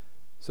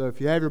So if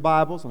you have your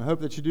Bibles, and I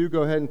hope that you do,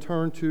 go ahead and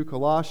turn to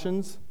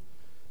Colossians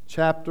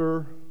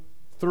chapter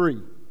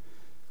 3.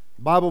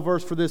 Bible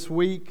verse for this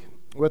week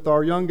with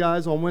our young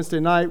guys on Wednesday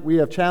night, we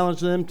have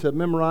challenged them to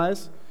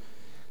memorize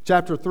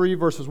chapter 3,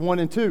 verses 1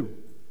 and 2.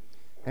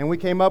 And we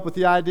came up with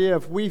the idea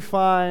if we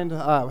find,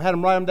 had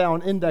them write them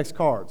down on index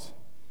cards.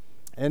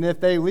 And if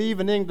they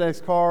leave an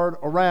index card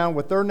around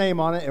with their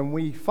name on it and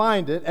we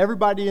find it,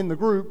 everybody in the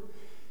group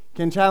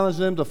can challenge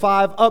them to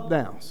 5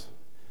 up-downs.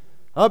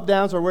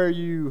 Up-downs are where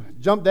you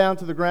jump down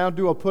to the ground,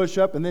 do a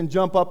push-up, and then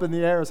jump up in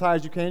the air as high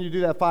as you can. You do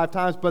that 5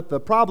 times, but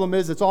the problem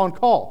is it's on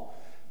call.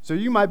 So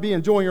you might be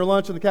enjoying your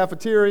lunch in the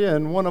cafeteria,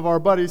 and one of our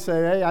buddies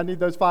say, hey, I need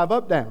those 5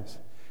 up-downs.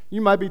 You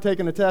might be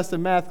taking a test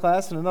in math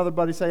class, and another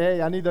buddy say, hey,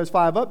 I need those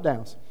 5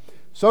 up-downs.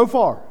 So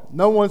far,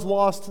 no one's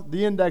lost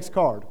the index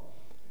card.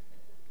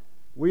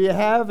 We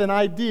have an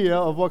idea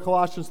of what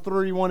Colossians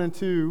 3, 1 and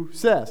 2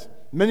 says.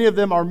 Many of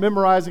them are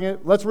memorizing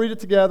it. Let's read it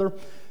together,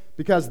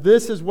 because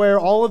this is where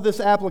all of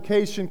this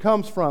application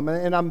comes from.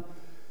 And I'm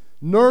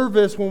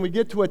nervous when we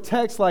get to a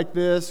text like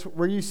this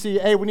where you see,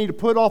 hey, we need to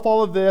put off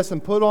all of this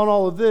and put on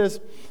all of this,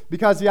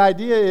 because the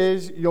idea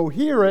is you'll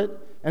hear it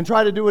and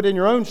try to do it in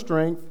your own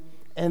strength,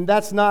 and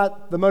that's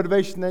not the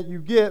motivation that you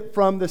get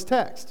from this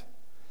text.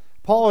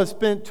 Paul has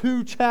spent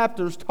 2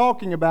 chapters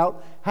talking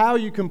about how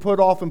you can put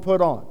off and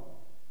put on.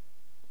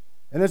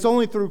 And it's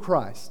only through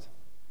Christ.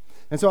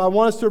 And so I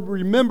want us to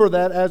remember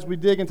that as we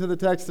dig into the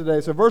text today.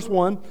 So verse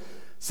 1,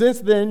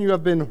 since then you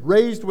have been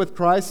raised with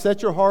Christ,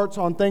 set your hearts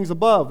on things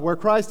above, where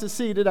Christ is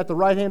seated at the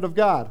right hand of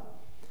God.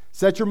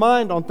 Set your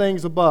mind on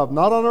things above,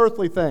 not on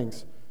earthly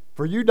things,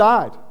 for you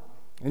died,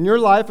 and your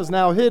life is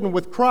now hidden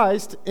with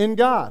Christ in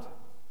God.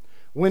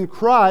 When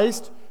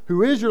Christ,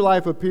 who is your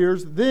life,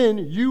 appears, then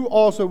you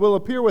also will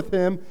appear with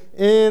him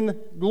in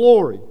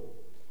glory.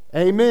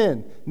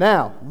 Amen.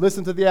 Now,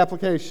 listen to the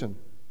application.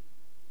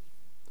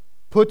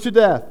 Put to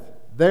death,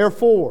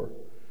 therefore,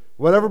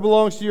 whatever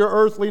belongs to your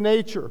earthly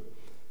nature,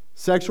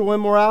 sexual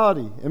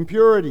immorality,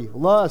 impurity,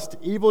 lust,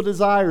 evil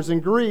desires,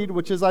 and greed,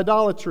 which is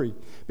idolatry.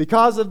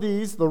 Because of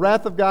these, the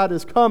wrath of God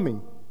is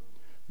coming.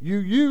 You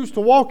used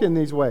to walk in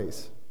these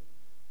ways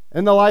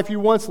in the life you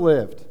once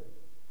lived.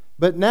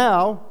 But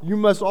now you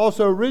must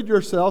also rid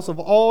yourselves of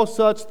all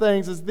such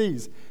things as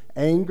these: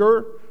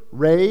 anger,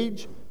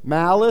 rage,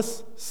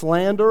 malice,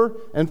 slander,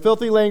 and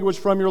filthy language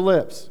from your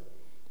lips.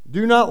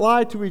 Do not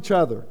lie to each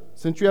other,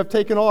 since you have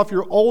taken off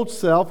your old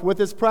self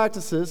with its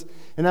practices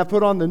and have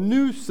put on the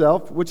new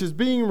self, which is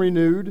being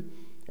renewed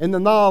in the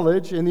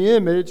knowledge and the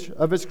image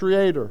of its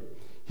Creator.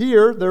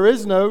 Here there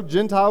is no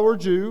Gentile or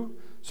Jew,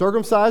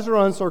 circumcised or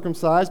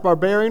uncircumcised,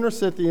 barbarian or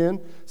Scythian,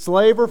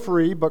 slave or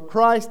free, but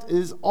Christ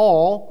is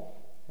all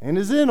and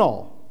is in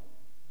all.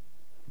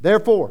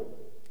 Therefore,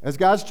 as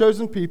God's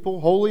chosen people,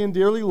 holy and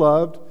dearly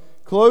loved,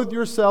 clothe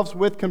yourselves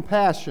with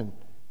compassion,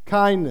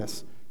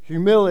 kindness,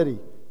 humility,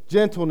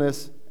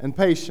 gentleness, and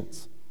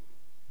patience.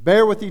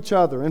 Bear with each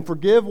other and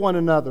forgive one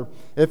another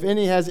if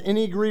any has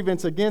any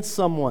grievance against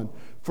someone.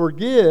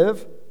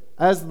 Forgive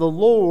as the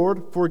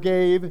Lord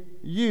forgave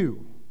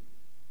you.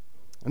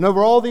 And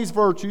over all these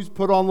virtues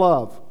put on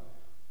love,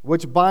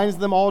 which binds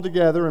them all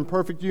together in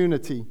perfect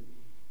unity.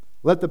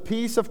 Let the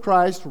peace of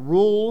Christ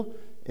rule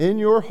in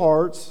your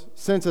hearts,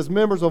 since as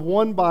members of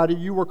one body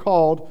you were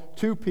called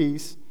to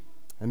peace,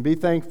 and be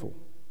thankful.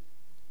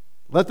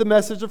 Let the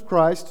message of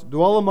Christ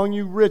dwell among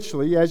you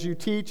richly as you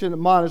teach and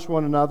admonish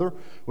one another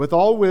with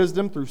all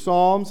wisdom through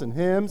psalms and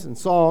hymns and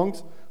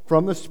songs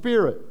from the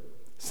Spirit,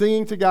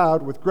 singing to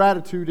God with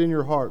gratitude in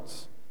your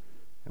hearts.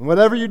 And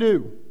whatever you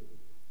do,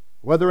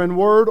 whether in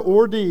word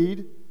or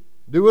deed,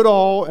 do it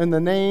all in the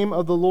name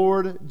of the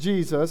Lord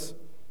Jesus,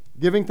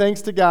 giving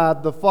thanks to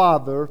God the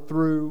Father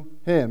through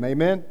him.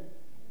 Amen?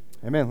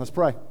 Amen. Let's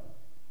pray.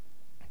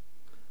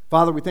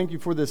 Father, we thank you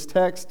for this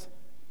text.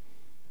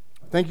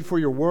 Thank you for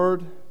your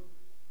word.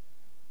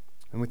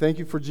 And we thank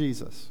you for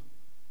Jesus.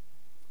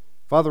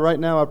 Father, right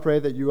now I pray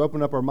that you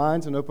open up our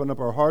minds and open up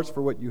our hearts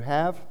for what you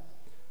have,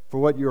 for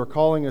what you are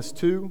calling us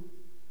to.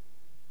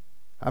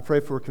 I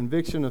pray for a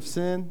conviction of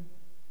sin,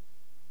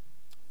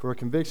 for a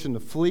conviction to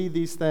flee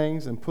these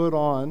things and put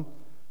on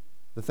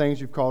the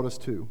things you've called us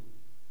to.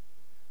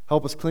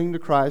 Help us cling to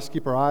Christ,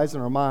 keep our eyes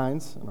and our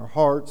minds and our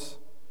hearts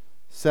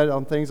set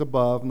on things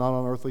above, not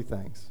on earthly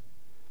things.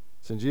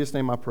 It's in Jesus'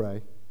 name I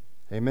pray.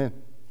 Amen.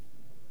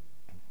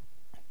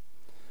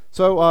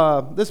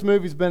 So this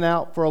movie's been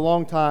out for a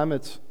long time.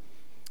 It's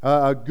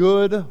a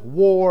good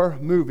war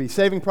movie,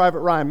 Saving Private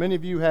Ryan. Many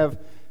of you have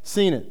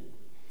seen it.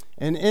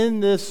 And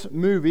in this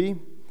movie,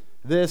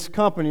 this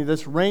company,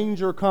 this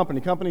Ranger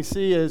company, Company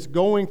C, is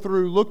going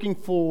through looking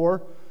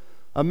for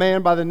a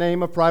man by the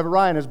name of Private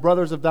Ryan. His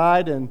brothers have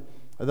died, and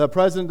the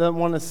president doesn't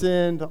want to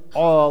send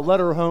a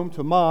letter home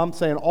to mom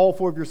saying all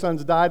 4 of your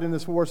sons died in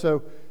this war,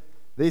 so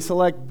they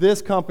select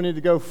this company to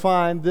go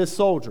find this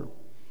soldier.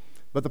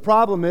 But the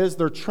problem is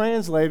their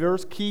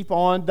translators keep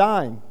on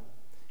dying.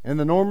 In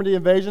the Normandy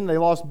invasion, they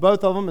lost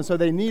both of them, and so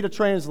they need a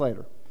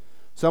translator,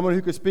 someone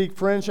who could speak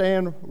French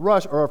and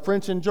Russian, or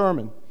French and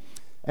German.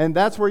 And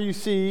that's where you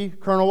see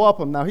Colonel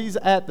Upham. Now, he's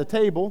at the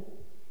table,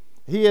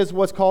 He is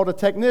what's called a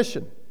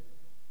technician.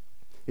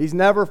 He's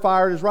never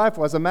fired his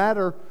rifle. As a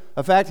matter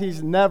of fact,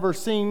 he's never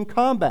seen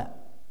combat.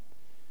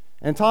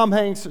 And Tom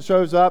Hanks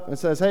shows up and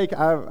says, hey,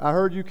 I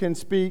heard you can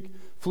speak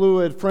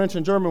fluid French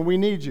and German. We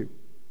need you.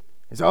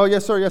 He said, oh,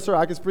 yes, sir.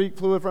 I can speak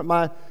fluid French.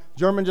 My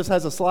German just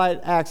has a slight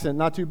accent,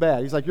 not too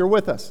bad. He's like, you're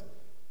with us.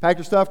 Pack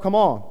your stuff, come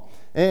on.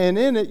 And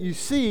in it, you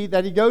see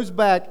that he goes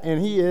back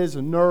and he is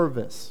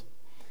nervous.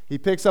 He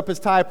picks up his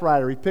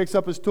typewriter. He picks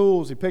up his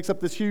tools. He picks up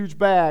this huge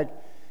bag.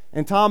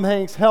 And Tom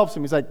Hanks helps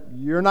him. He's like,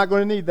 you're not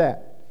going to need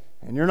that.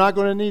 And you're not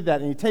going to need that.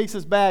 And he takes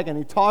his bag and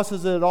he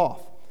tosses it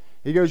off.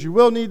 He goes, you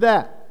will need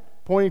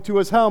that, pointing to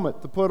his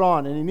helmet to put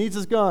on. And he needs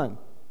his gun.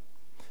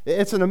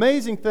 It's an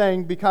amazing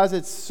thing because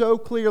it's so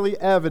clearly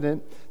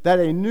evident that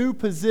a new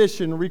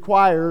position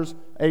requires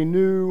a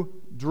new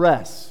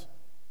dress.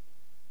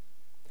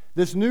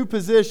 This new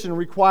position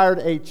required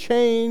a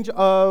change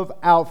of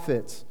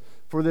outfits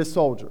for this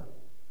soldier.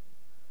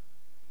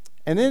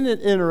 And isn't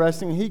it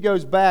interesting? He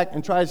goes back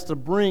and tries to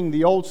bring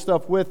the old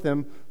stuff with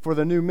him for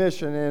the new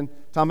mission, and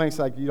Tom Hanks is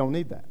like, you don't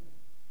need that.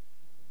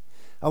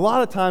 A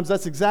lot of times,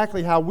 that's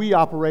exactly how we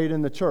operate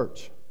in the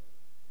church.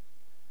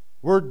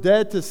 We're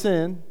dead to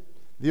sin.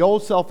 The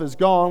old self is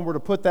gone. We're to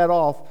put that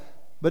off.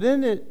 But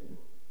isn't it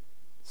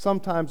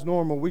sometimes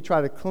normal? We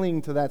try to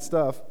cling to that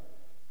stuff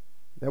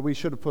that we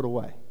should have put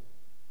away.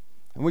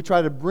 And we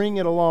try to bring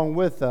it along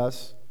with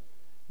us.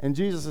 And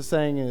Jesus is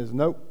saying is,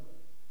 nope,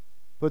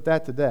 put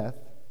that to death.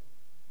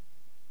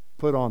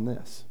 Put on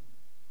this.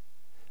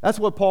 That's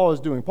what Paul is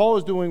doing. Paul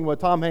is doing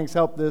what Tom Hanks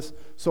helped this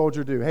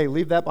soldier do. Hey,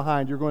 leave that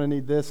behind. You're going to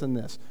need this and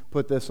this.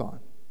 Put this on.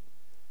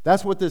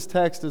 That's what this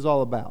text is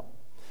all about.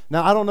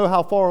 Now, I don't know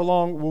how far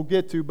along we'll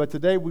get to, but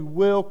today we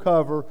will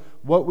cover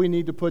what we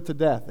need to put to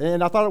death.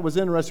 And I thought it was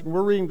interesting.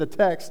 We're reading the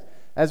text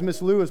as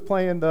Miss Lou is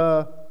playing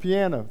the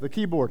piano, the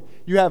keyboard.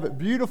 You have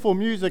beautiful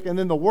music, and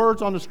then the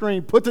words on the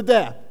screen, put to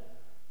death.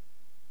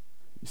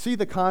 You see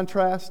the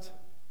contrast?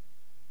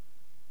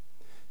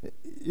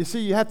 You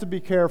see, you have to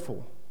be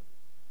careful.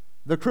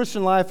 The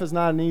Christian life is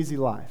not an easy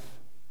life.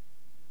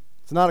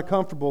 It's not a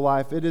comfortable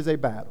life. It is a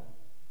battle.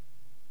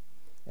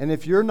 And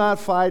if you're not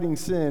fighting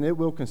sin, it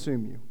will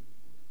consume you.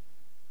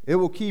 It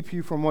will keep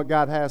you from what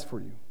God has for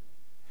you.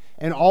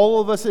 And all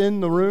of us in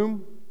the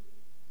room,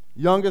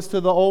 youngest to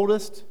the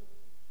oldest,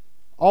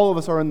 all of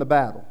us are in the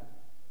battle.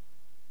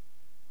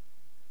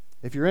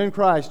 If you're in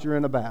Christ, you're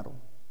in a battle.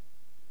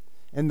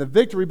 And the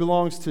victory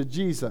belongs to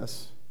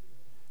Jesus,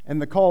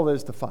 and the call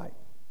is to fight.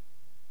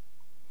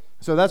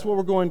 So that's what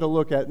we're going to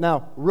look at.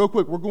 Now, real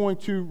quick, we're going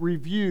to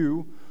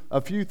review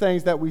a few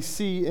things that we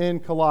see in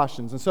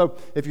Colossians. And so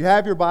if you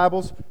have your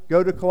Bibles,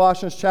 go to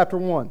Colossians chapter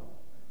 1.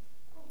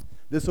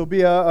 This will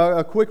be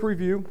a quick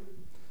review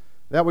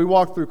that we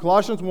walk through.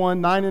 Colossians 1,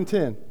 9 and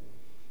 10.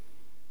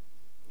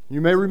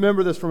 You may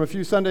remember this from a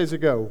few Sundays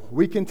ago.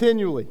 We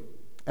continually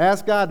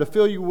ask God to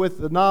fill you with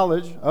the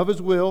knowledge of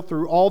His will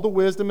through all the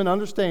wisdom and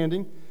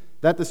understanding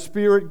that the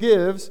Spirit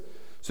gives,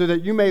 so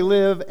that you may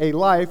live a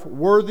life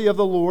worthy of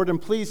the Lord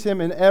and please Him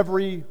in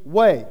every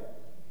way.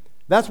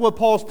 That's what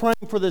Paul's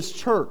praying for this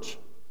church.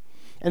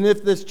 And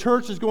if this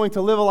church is going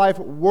to live a life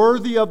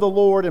worthy of the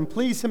Lord and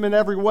please Him in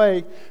every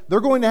way, they're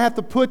going to have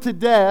to put to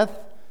death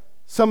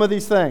some of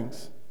these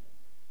things.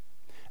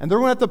 And they're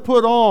going to have to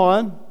put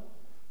on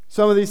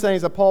some of these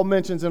things that Paul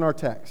mentions in our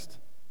text.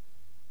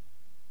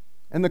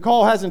 And the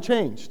call hasn't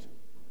changed.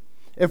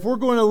 If we're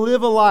going to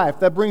live a life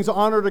that brings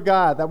honor to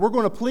God, that we're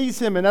going to please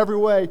Him in every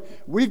way,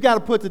 we've got to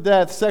put to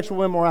death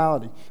sexual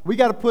immorality. We've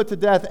got to put to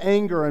death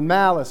anger and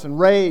malice and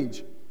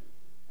rage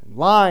and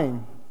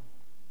lying.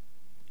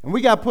 And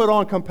we got to put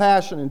on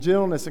compassion and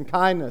gentleness and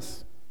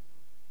kindness.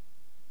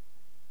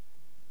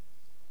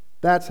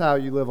 That's how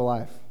you live a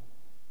life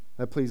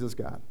that pleases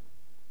God.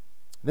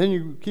 Then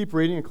you keep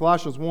reading in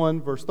Colossians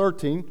 1, verse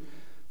 13.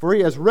 For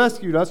He has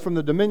rescued us from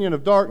the dominion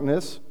of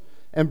darkness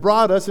and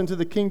brought us into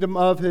the kingdom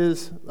of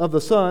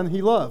the Son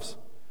He loves.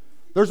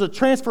 There's a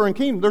transfer in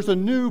kingdom. There's a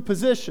new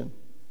position.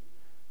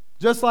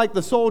 Just like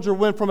the soldier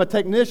went from a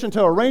technician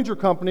to a ranger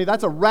company,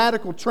 that's a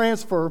radical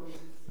transfer.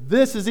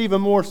 This is even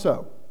more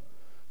so.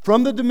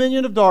 From the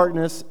dominion of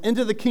darkness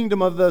into the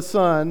kingdom of the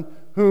Son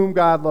whom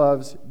God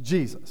loves,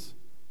 Jesus.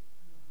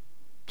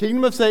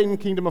 Kingdom of Satan,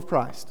 kingdom of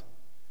Christ.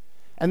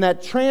 And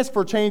that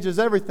transfer changes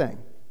everything.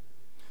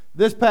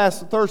 This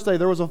past Thursday,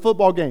 there was a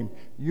football game.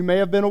 You may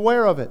have been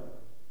aware of it.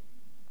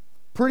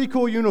 Pretty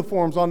cool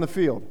uniforms on the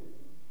field.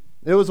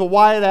 It was a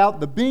whiteout.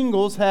 The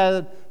Bengals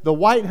had the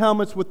white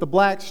helmets with the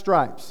black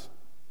stripes.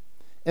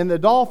 And the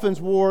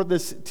Dolphins wore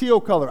this teal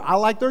color. I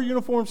like their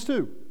uniforms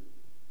too.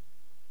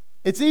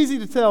 It's easy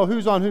to tell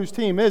who's on whose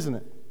team, isn't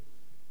it?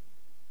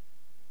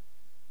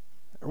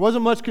 There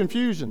wasn't much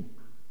confusion.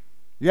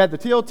 You had the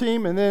teal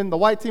team and then the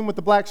white team with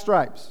the black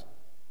stripes.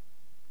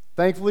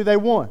 Thankfully, they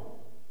won.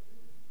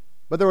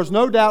 But there was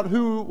no doubt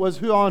who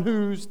was on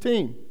whose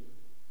team.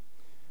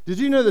 Did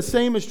you know the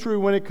same is true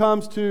when it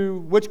comes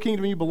to which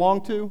kingdom you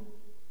belong to?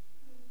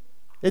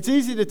 It's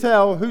easy to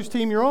tell whose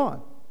team you're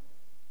on.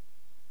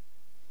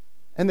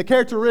 And the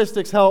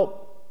characteristics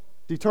help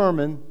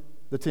determine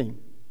the team.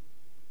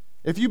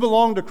 If you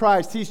belong to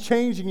Christ, He's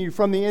changing you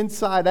from the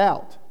inside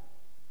out.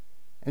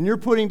 And you're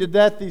putting to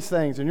death these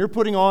things, and you're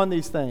putting on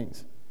these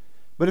things.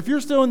 But if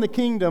you're still in the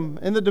kingdom,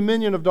 in the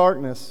dominion of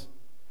darkness,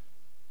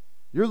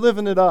 you're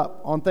living it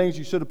up on things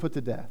you should have put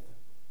to death.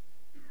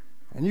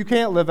 And you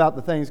can't live out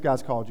the things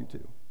God's called you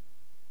to,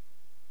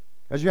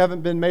 because you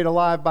haven't been made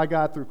alive by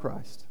God through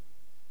Christ.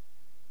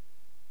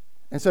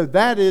 And so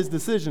that is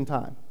decision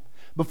time.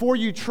 Before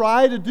you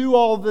try to do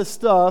all this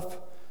stuff,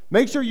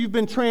 make sure you've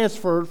been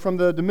transferred from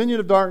the dominion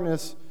of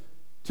darkness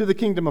to the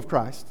kingdom of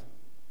Christ.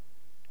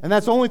 And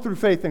that's only through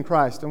faith in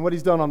Christ and what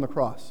He's done on the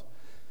cross.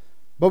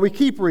 But we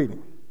keep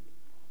reading.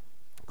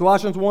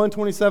 Colossians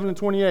 1:27 and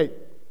 28.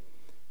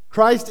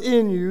 Christ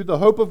in you, the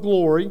hope of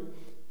glory.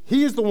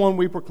 He is the one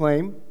we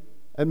proclaim,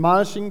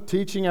 admonishing,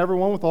 teaching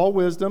everyone with all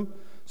wisdom,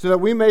 so that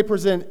we may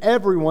present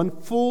everyone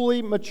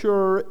fully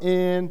mature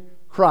in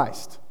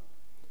Christ.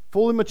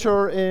 Fully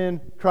mature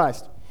in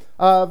Christ.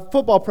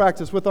 Football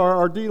practice with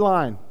our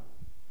D-line.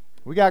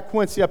 We got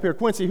Quincy up here.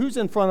 Quincy, who's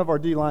in front of our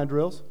D-line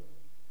drills?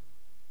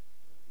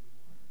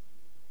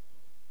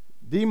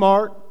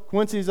 D-Mark.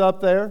 Quincy's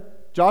up there.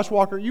 Josh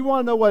Walker. You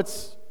want to know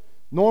what's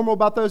normal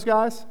about those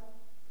guys?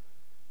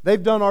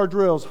 They've done our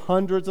drills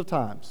hundreds of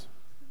times.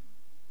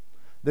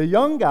 The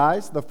young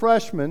guys, the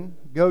freshmen,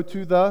 go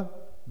to the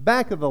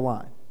back of the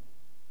line.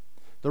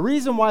 The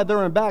reason why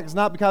they're in back is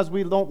not because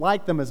we don't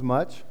like them as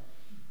much.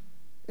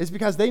 It's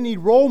because they need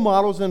role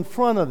models in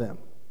front of them.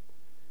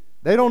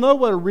 They don't know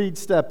what a read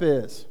step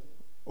is,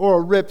 or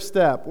a rip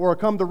step, or a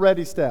come to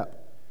ready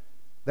step.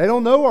 They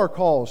don't know our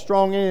calls,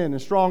 strong in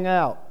and strong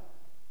out,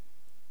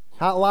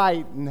 hot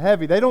light and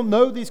heavy. They don't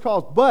know these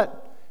calls,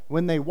 but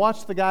when they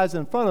watch the guys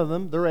in front of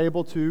them, they're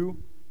able to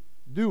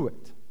do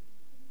it.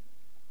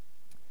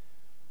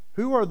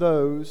 Who are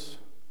those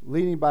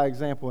leading by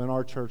example in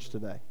our church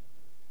today?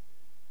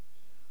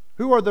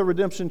 Who are the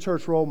Redemption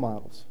Church role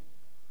models?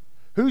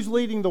 Who's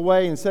leading the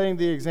way and setting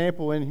the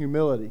example in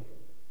humility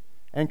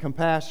and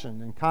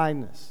compassion and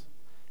kindness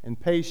and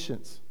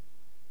patience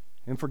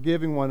and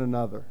forgiving one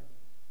another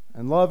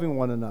and loving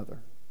one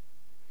another?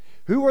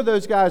 Who are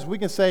those guys we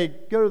can say,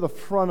 go to the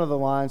front of the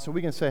line so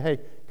we can say, hey,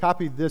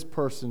 copy this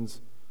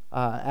person's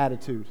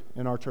attitude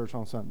in our church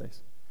on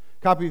Sundays.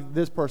 Copy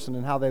this person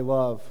and how they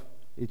love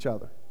each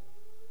other.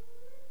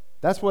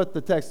 That's what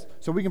the text,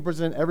 so we can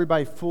present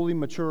everybody fully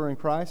mature in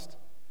Christ.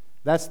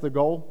 That's the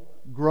goal.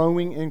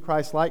 Growing in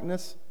Christ's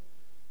likeness.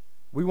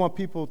 We want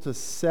people to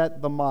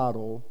set the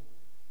model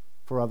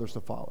for others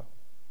to follow.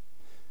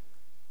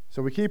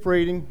 So we keep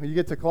reading. You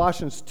get to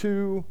Colossians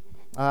 2,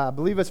 I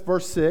believe it's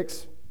verse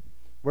 6,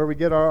 where we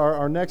get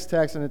our next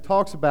text, and it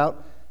talks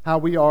about how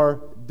we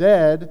are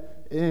dead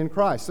in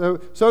Christ.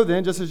 So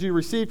then, just as you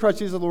receive Christ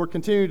Jesus the Lord,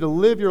 continue to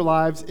live your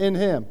lives in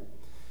Him.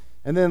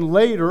 And then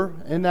later,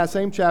 in that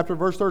same chapter,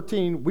 verse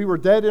 13, we were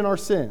dead in our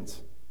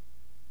sins.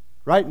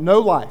 Right? No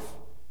life.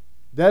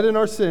 Dead in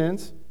our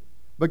sins,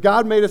 but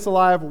God made us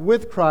alive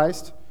with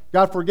Christ.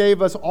 God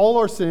forgave us all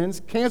our sins,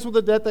 canceled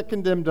the debt that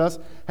condemned us,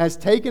 has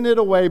taken it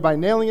away by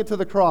nailing it to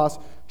the cross,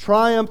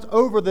 triumphed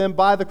over them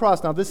by the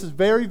cross. Now, this is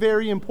very,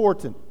 very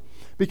important,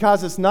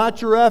 because it's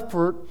not your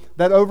effort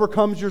that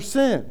overcomes your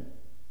sin.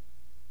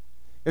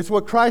 It's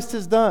what Christ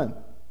has done.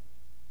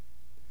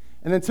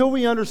 And until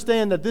we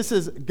understand that this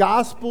is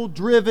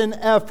gospel-driven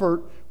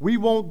effort, we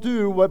won't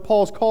do what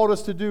Paul's called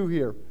us to do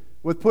here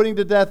with putting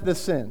to death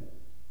this sin.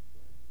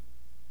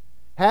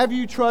 Have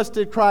you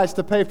trusted Christ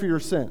to pay for your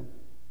sin?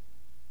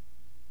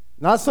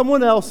 Not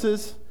someone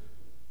else's,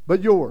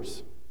 but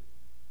yours.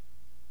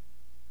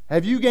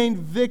 Have you gained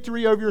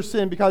victory over your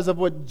sin because of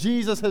what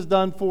Jesus has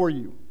done for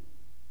you?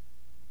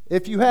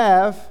 If you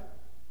have,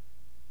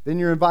 then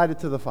you're invited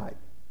to the fight.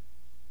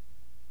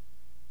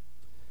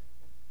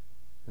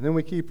 And then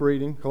we keep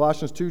reading,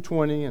 Colossians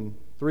 2:20 and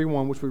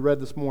 3:1, which we read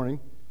this morning.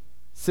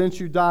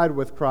 Since you died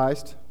with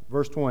Christ,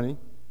 verse 20.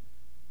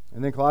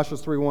 And then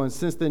Colossians 3:1,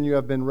 since then you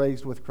have been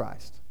raised with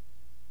Christ.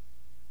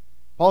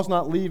 Paul's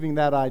not leaving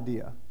that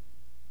idea.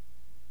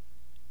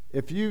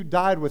 If you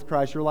died with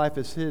Christ, your life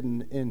is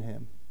hidden in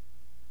Him.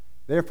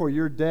 Therefore,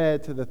 you're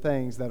dead to the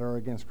things that are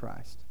against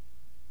Christ.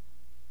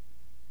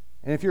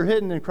 And if you're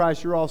hidden in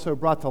Christ, you're also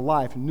brought to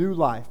life,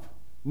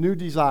 new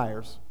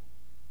desires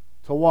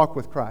to walk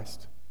with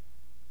Christ,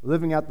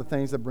 living out the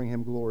things that bring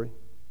Him glory.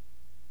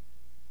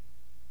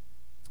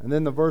 And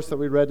then the verse that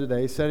we read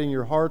today, setting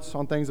your hearts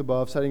on things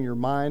above, setting your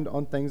mind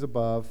on things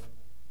above.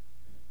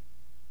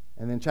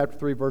 And then chapter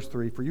 3, verse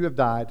 3, for you have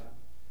died,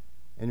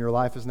 and your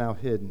life is now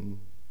hidden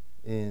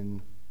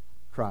in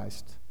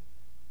Christ.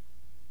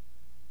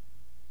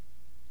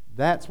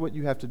 That's what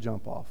you have to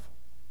jump off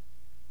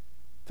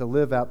to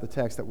live out the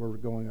text that we're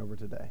going over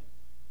today.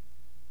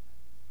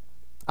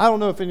 I don't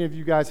know if any of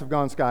you guys have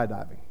gone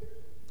skydiving.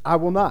 I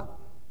will not.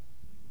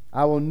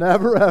 I will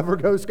never, ever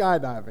go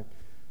skydiving.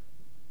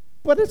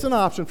 But it's an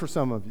option for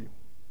some of you.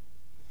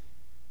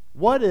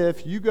 What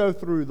if you go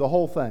through the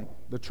whole thing,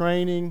 the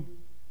training,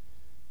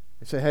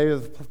 they say, hey,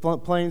 the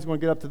plane's going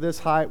to get up to this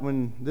height.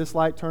 When this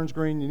light turns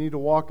green, you need to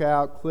walk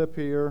out, clip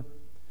here.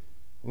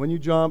 When you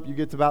jump, you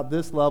get to about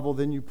this level,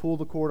 then you pull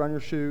the cord on your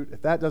chute.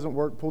 If that doesn't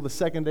work, pull the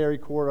secondary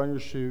cord on your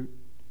chute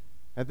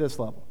at this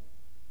level.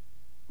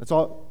 That's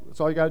all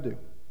you got to do,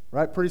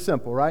 right? Pretty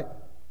simple, right?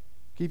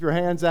 Keep your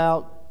hands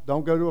out.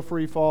 Don't go to a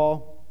free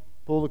fall.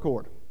 Pull the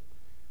cord.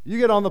 You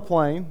get on the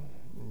plane.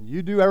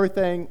 You do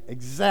everything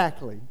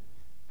exactly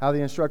how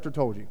the instructor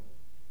told you.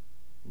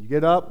 You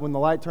get up when the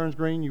light turns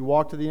green. You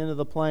walk to the end of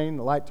the plane.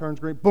 The light turns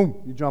green.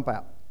 Boom, you jump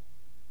out.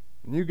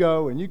 And you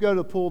go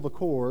to pull the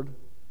cord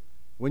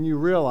when you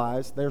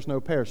realize there's no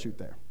parachute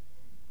there.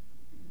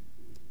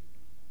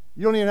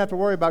 You don't even have to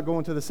worry about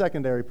going to the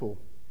secondary pool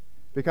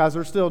because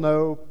there's still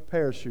no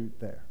parachute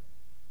there.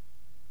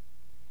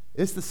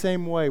 It's the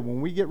same way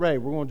when we get ready.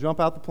 We're going to jump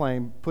out the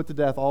plane, put to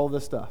death all of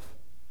this stuff,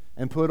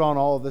 and put on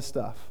all of this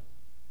stuff.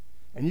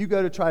 And you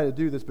go to try to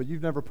do this, but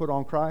you've never put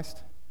on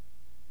Christ.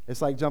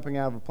 It's like jumping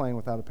out of a plane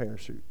without a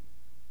parachute.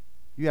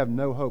 You have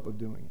no hope of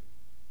doing it.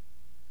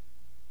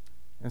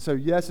 And so,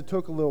 yes, it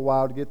took a little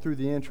while to get through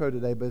the intro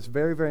today, but it's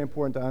very, very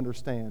important to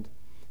understand.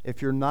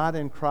 If you're not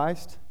in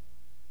Christ,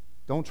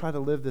 don't try to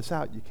live this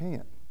out. You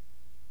can't.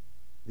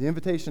 The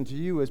invitation to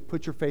you is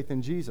put your faith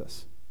in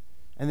Jesus,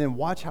 and then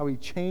watch how he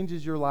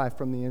changes your life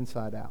from the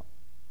inside out.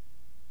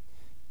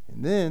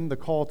 And then the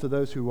call to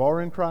those who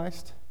are in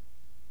Christ,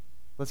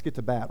 let's get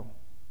to battle.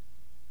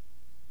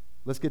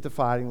 Let's get to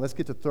fighting. Let's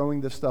get to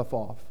throwing this stuff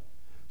off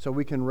so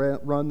we can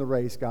run the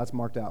race God's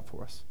marked out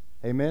for us.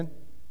 Amen?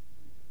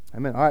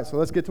 Amen. All right, so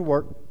let's get to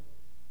work.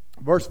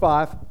 Verse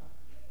 5.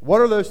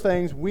 What are those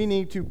things we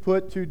need to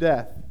put to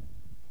death?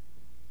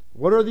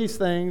 What are these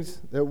things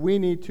that we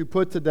need to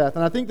put to death?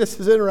 And I think this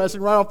is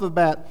interesting right off the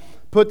bat.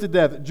 Put to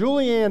death.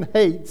 Julianne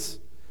hates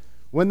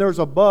when there's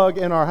a bug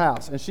in our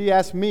house, and she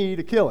asks me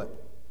to kill it.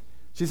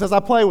 She says, I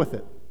play with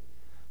it.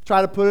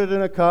 Try to put it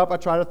in a cup. I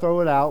try to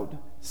throw it out.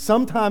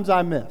 Sometimes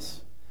I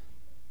miss.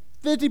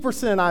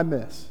 50% I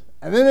miss.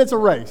 And then it's a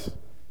race.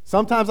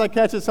 Sometimes I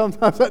catch it,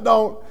 sometimes I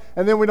don't,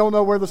 and then we don't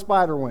know where the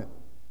spider went.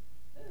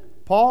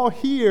 Paul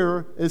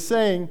here is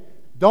saying,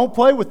 don't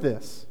play with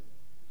this.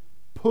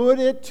 Put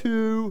it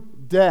to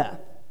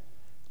death.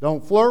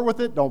 Don't flirt with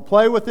it, don't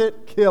play with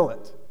it, kill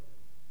it.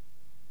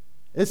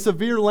 It's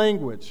severe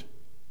language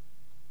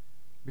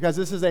because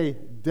this is a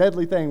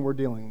deadly thing we're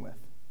dealing with.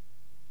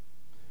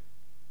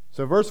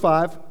 So verse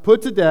 5,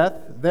 put to death,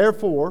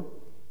 therefore,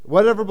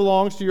 whatever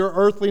belongs to your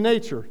earthly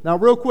nature. Now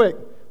real quick,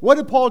 what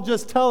did Paul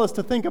just tell us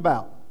to think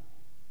about?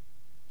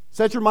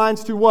 Set your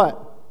minds to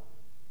what?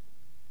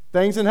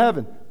 Things in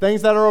heaven,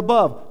 things that are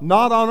above,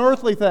 not on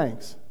earthly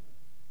things.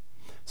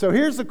 So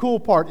here's the cool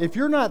part. If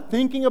you're not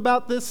thinking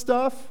about this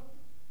stuff,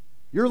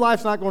 your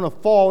life's not going to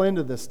fall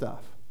into this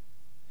stuff.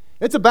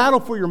 It's a battle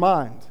for your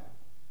mind.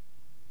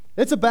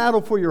 It's a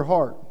battle for your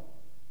heart.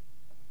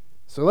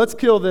 So let's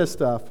kill this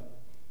stuff,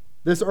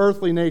 this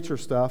earthly nature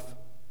stuff.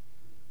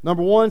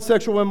 Number 1,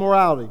 sexual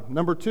immorality.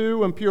 Number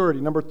 2,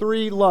 impurity. Number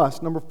 3,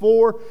 lust. Number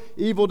 4,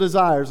 evil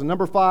desires. And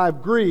number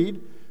 5,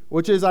 greed,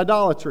 which is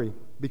idolatry.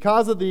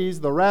 Because of these,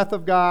 the wrath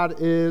of God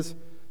is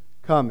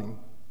coming.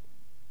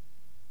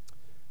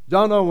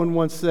 John Owen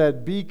once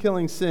said, be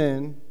killing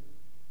sin,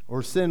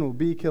 or sin will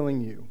be killing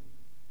you.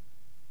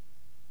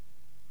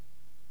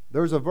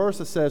 There's a verse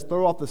that says,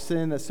 throw off the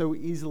sin that so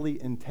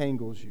easily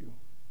entangles you.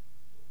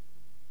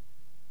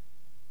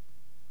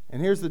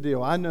 And here's the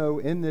deal. I know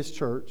in this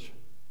church,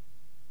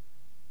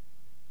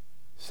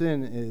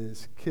 sin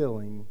is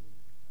killing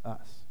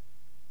us.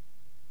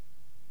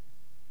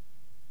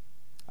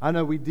 I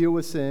know we deal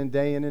with sin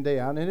day in and day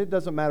out, and it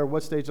doesn't matter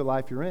what stage of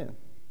life you're in.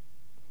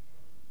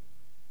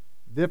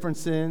 Different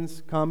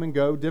sins come and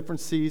go. Different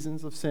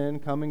seasons of sin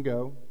come and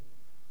go.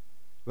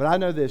 But I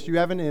know this. You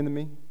have an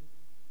enemy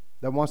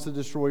that wants to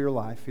destroy your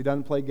life. He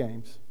doesn't play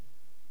games.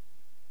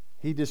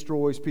 He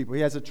destroys people.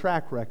 He has a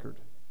track record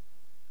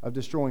of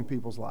destroying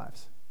people's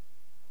lives.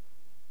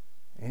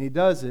 And he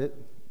does it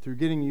through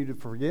getting you to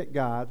forget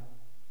God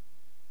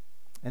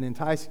and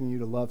enticing you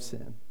to love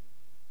sin.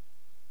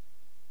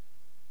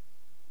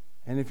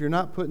 And if you're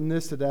not putting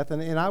this to death,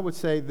 and I would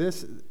say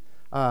this,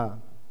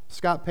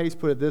 Scott Pace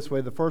put it this way,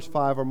 the first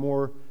 5 are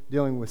more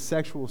dealing with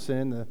sexual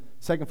sin, the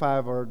second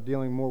 5 are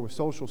dealing more with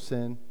social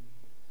sin.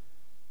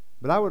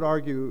 But I would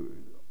argue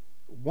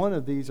one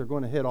of these are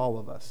going to hit all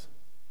of us.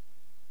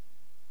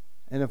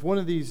 And if one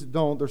of these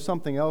don't, there's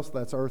something else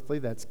that's earthly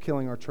that's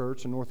killing our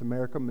church in North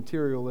America,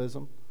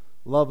 materialism,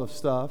 love of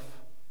stuff.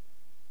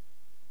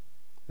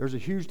 There's a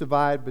huge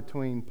divide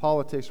between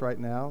politics right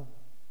now.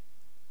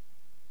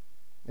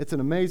 It's an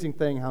amazing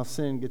thing how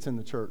sin gets in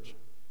the church.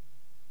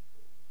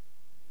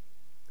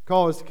 The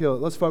call is to kill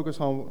it. Let's focus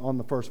on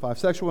the first 5.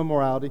 Sexual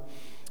immorality.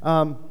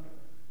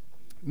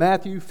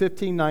 Matthew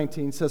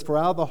 15:19 says, for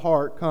out of the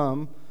heart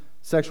come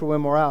sexual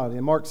immorality.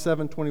 And Mark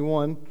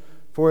 7:21,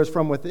 for it's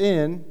from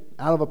within,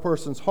 out of a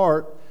person's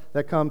heart,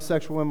 that comes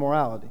sexual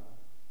immorality.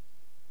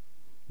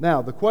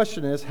 Now, the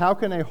question is, how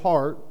can a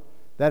heart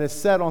that is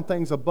set on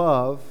things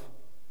above,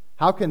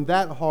 how can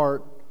that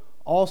heart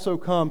also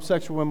come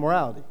sexual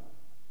immorality?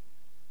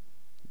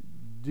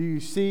 Do you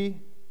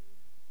see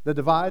the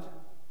divide?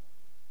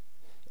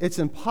 It's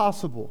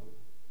impossible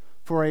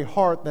for a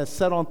heart that's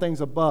set on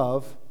things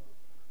above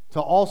to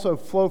also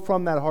flow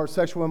from that heart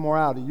sexual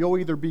immorality. You'll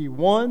either be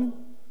one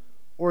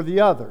or the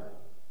other.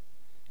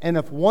 And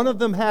if one of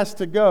them has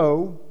to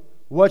go,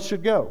 what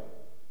should go?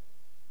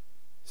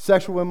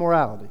 Sexual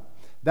immorality.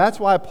 That's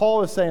why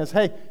Paul is saying,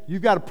 hey,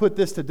 you've got to put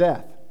this to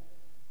death.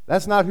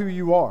 That's not who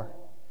you are.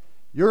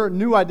 Your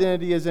new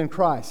identity is in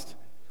Christ.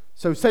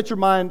 So set your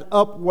mind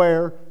up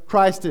where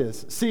Christ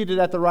is, seated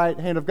at the right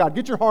hand of God.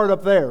 Get your heart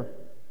up there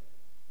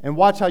and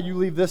watch how you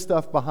leave this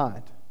stuff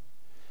behind.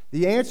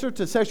 The answer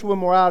to sexual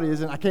immorality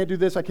isn't, I can't do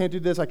this, I can't do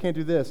this, I can't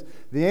do this.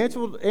 The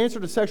answer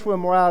to sexual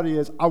immorality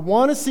is, I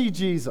want to see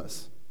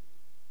Jesus.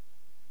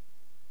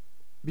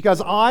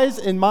 Because eyes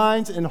and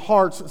minds and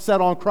hearts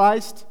set on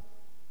Christ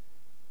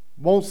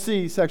won't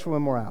see sexual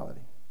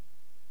immorality.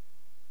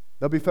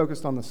 They'll be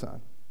focused on the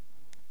Son.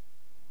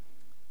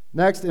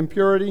 Next,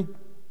 impurity.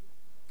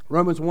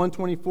 Romans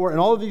 1:24. And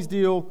all of these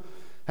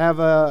have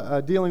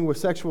a dealing with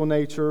sexual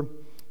nature.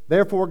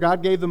 Therefore,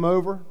 God gave them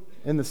over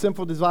in the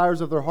sinful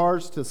desires of their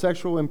hearts to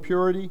sexual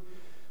impurity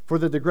for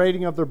the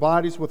degrading of their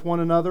bodies with one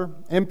another.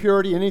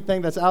 Impurity,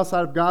 anything that's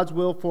outside of God's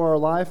will for our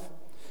life.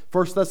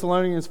 1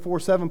 Thessalonians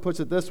 4:7 puts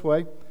it this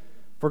way.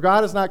 For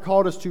God has not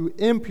called us to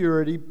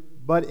impurity,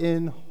 but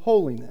in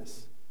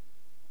holiness.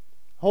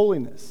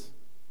 Holiness.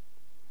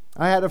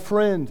 I had a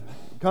friend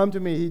come to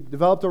me. He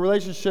developed a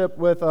relationship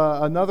with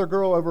another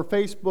girl over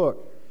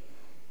Facebook.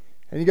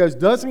 And he goes,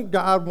 doesn't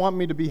God want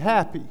me to be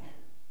happy?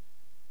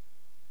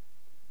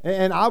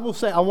 And I will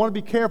say, I want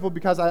to be careful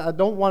because I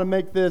don't want to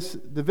make this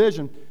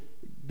division.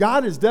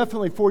 God is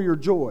definitely for your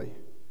joy.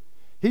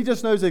 He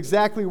just knows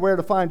exactly where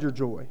to find your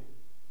joy.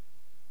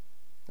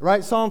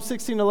 Right? Psalm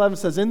 16:11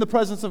 says, in the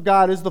presence of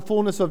God is the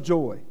fullness of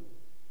joy.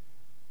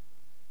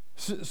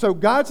 So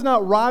God's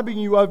not robbing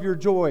you of your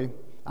joy.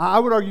 I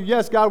would argue,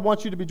 yes, God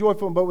wants you to be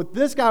joyful. But what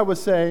this guy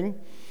was saying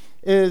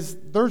is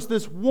there's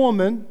this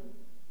woman,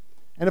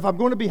 and if I'm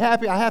going to be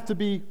happy, I have to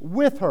be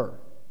with her.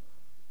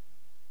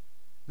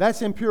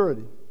 That's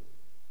impurity.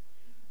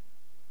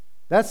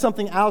 That's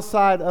something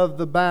outside of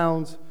the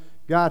bounds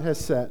God has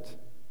set.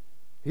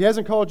 He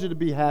hasn't called you to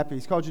be happy.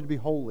 He's called you to be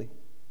holy.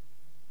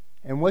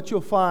 And what you'll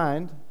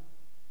find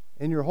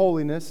in your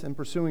holiness and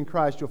pursuing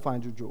Christ, you'll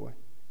find your joy.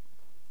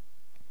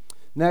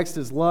 Next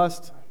is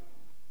lust.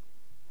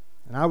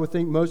 And I would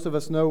think most of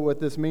us know what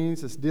this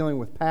means. It's dealing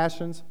with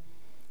passions.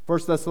 1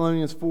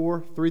 Thessalonians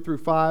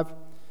 4:3-5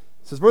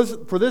 says,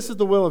 for this is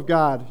the will of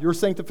God, your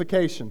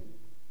sanctification.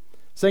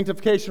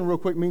 Sanctification, real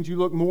quick, means you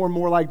look more and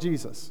more like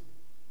Jesus.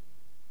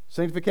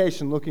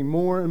 Sanctification, looking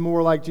more and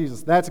more like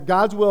Jesus. That's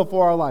God's will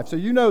for our life. So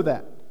you know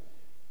that.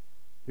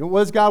 You know,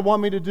 what does God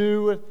want me to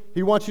do?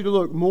 He wants you to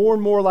look more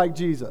and more like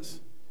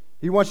Jesus.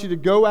 He wants you to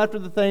go after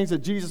the things that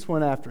Jesus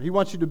went after. He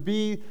wants you to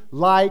be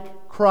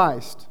like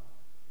Christ.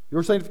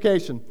 Your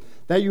sanctification.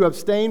 That you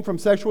abstain from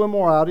sexual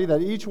immorality,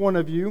 that each one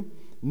of you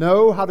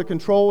know how to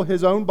control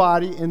his own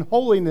body in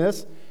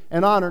holiness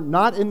and honor,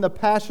 not in the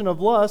passion of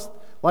lust,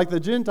 like the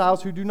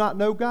Gentiles who do not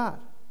know God.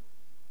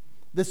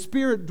 The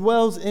Spirit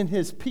dwells in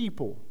his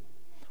people.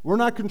 We're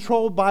not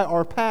controlled by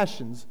our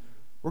passions.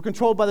 We're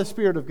controlled by the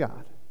Spirit of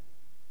God.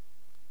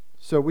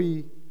 So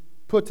we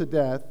put to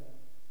death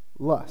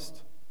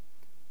lust.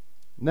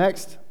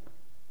 Next,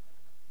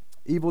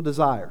 evil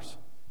desires.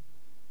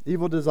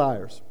 Evil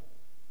desires.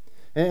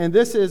 And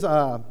this is,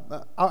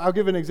 I'll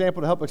give an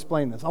example to help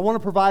explain this. I want to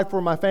provide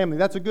for my family.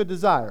 That's a good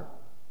desire,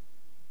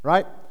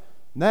 right?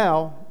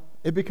 Now,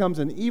 it becomes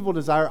an evil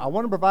desire. I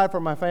want to provide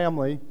for my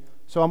family,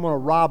 so I'm going to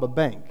rob a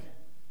bank.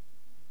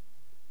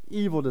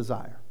 Evil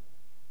desire.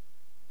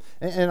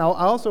 And I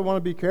also want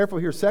to be careful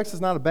here. Sex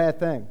is not a bad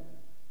thing.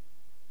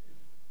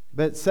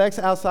 But sex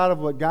outside of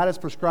what God has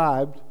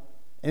prescribed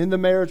in the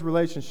marriage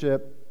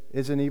relationship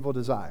is an evil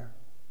desire.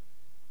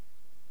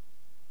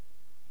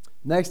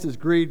 Next is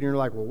greed, and you're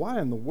like, well,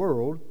 why in the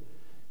world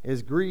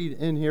is greed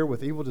in here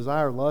with evil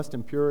desire, lust,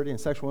 impurity, and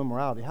sexual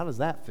immorality? How does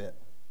that fit?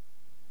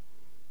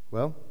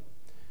 Well,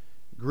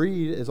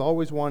 greed is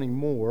always wanting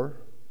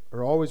more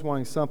or always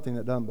wanting something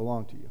that doesn't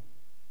belong to you.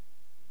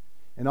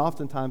 And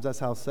oftentimes that's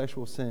how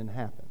sexual sin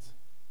happens.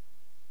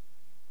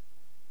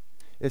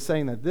 It's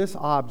saying that this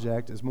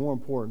object is more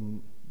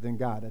important than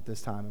God at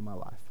this time in my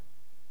life.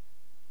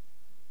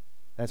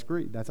 That's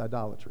greed. That's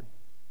idolatry.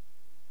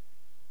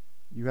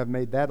 You have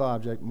made that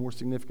object more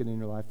significant in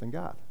your life than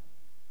God.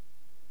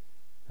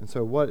 And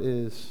so what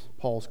is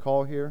Paul's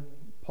call here?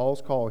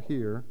 Paul's call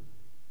here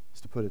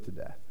is to put it to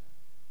death.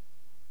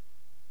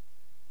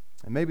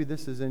 And maybe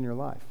this is in your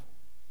life.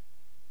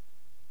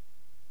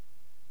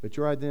 But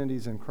your identity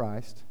is in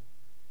Christ.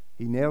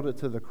 He nailed it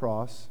to the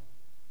cross.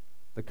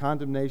 The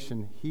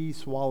condemnation he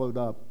swallowed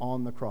up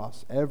on the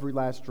cross. Every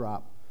last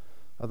drop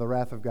of the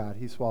wrath of God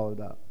he swallowed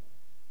up.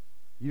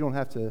 You don't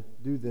have to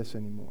do this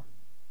anymore.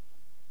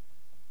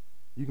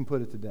 You can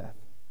put it to death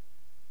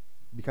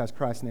because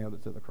Christ nailed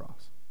it to the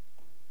cross.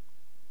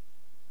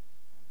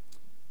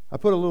 I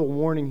put a little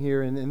warning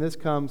here, and this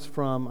comes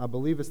from, I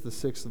believe it's the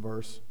 6th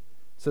verse.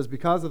 It says,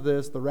 because of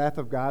this, the wrath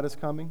of God is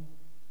coming.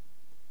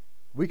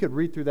 We could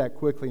read through that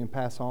quickly and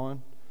pass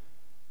on.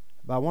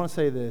 But I want to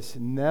say this: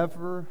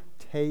 never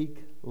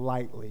take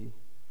lightly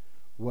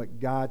what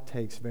God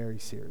takes very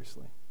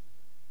seriously.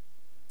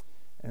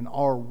 And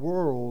our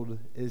world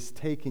is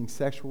taking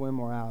sexual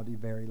immorality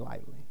very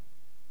lightly.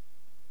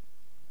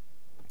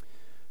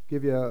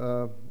 Give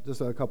you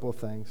just a couple of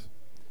things.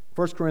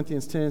 1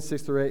 Corinthians 10,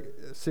 6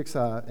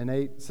 and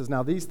 8 says,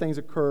 "Now these things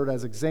occurred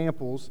as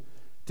examples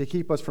to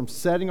keep us from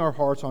setting our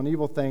hearts on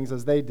evil things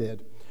as they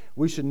did.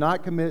 We should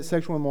not commit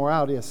sexual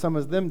immorality as some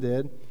of them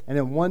did, and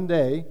in one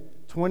day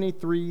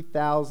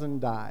 23,000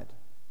 died."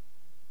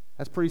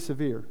 That's pretty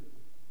severe.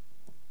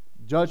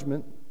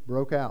 Judgment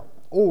broke out.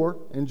 Or,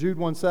 in Jude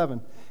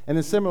 1:7, "And in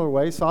a similar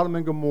way, Sodom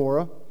and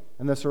Gomorrah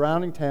and the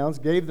surrounding towns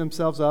gave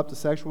themselves up to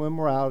sexual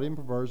immorality and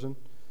perversion.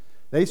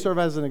 They serve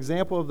as an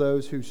example of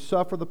those who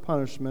suffer the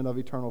punishment of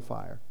eternal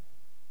fire."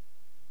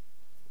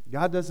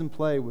 God doesn't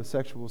play with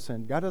sexual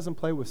sin. God doesn't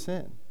play with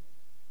sin.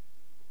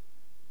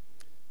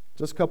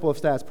 Just a couple of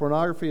stats.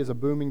 Pornography is a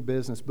booming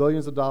business.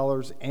 Billions of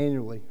dollars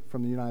annually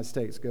from the United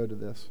States go to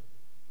this.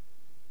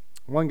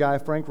 One guy,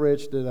 Frank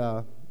Rich, did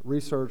a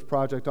research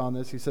project on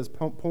this. He says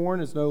porn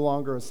is no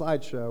longer a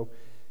sideshow.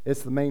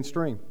 It's the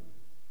mainstream.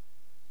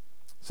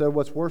 So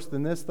what's worse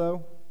than this,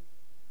 though,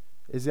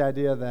 is the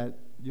idea that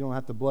you don't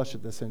have to blush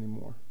at this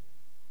anymore.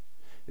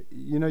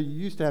 You know, you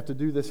used to have to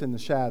do this in the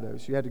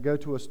shadows. You had to go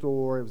to a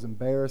store. It was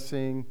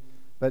embarrassing.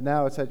 But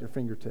now it's at your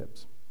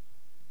fingertips.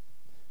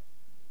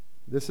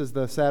 This is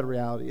the sad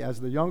reality.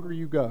 As the younger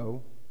you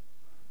go,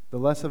 the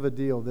less of a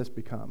deal this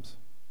becomes.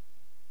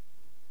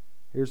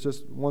 Here's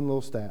just one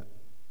little stat.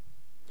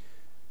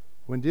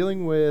 When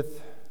dealing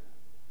with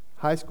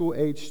high school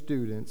age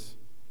students,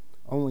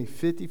 only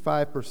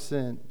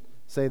 55%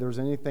 say there's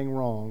anything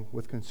wrong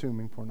with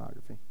consuming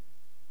pornography.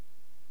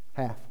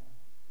 Half.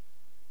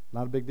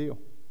 Not a big deal.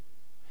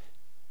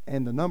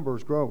 And the number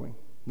is growing.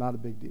 Not a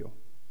big deal.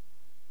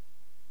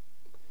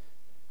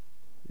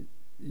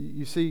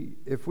 You see,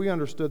 if we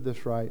understood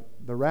this right,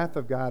 the wrath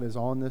of God is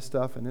on this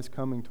stuff and it's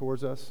coming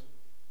towards us.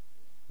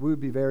 We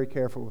would be very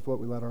careful with what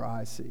we let our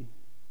eyes see.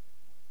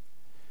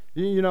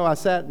 You know, I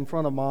sat in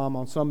front of Mom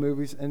on some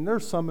movies, and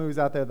there's some movies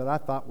out there that I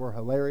thought were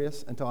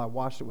hilarious until I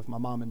watched it with my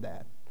mom and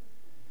dad.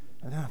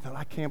 And then I thought,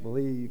 I can't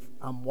believe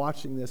I'm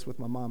watching this with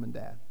my mom and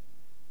dad.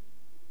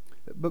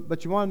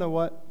 But you want to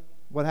know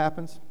what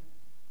happens?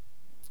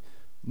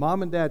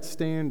 Mom and Dad's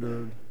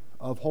standard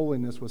of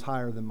holiness was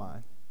higher than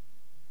mine.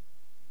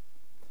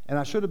 And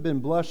I should have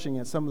been blushing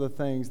at some of the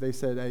things they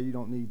said, hey, you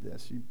don't need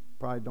this. You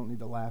probably don't need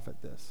to laugh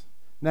at this.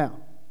 Now,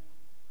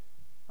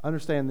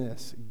 understand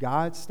this.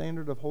 God's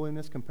standard of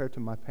holiness compared to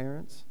my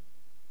parents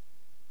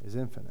is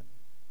infinite.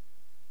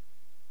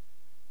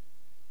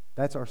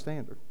 That's our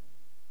standard.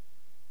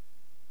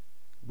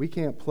 We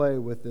can't play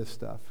with this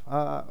stuff.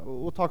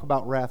 We'll talk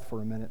about wrath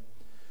for a minute.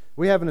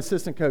 We have an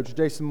assistant coach,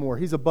 Jason Moore.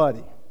 He's a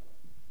buddy.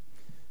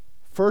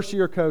 First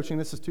year coaching,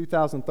 this is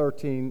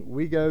 2013,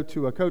 we go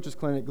to a coach's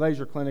clinic,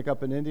 Glazier Clinic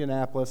up in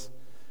Indianapolis.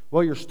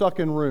 Well, you're stuck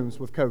in rooms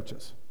with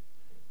coaches,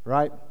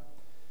 right?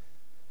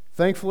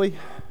 Thankfully,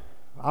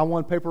 I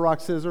won paper,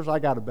 rock, scissors. I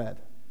got a bed.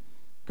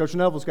 Coach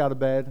Neville's got a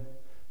bed.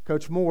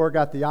 Coach Moore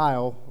got the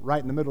aisle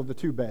right in the middle of the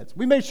two beds.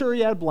 We made sure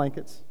he had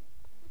blankets.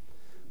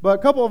 But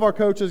a couple of our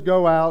coaches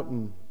go out,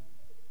 and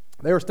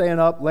they were staying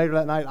up later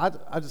that night.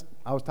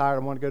 I was tired. I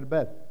wanted to go to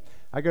bed.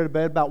 I go to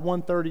bed about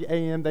 1:30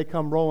 a.m. They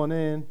come rolling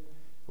in,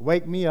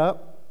 wake me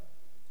up.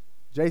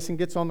 Jason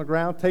gets on the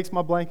ground, takes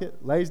my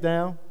blanket, lays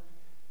down.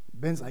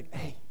 Ben's like,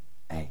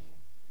 hey,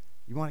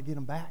 you want to get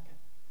him back?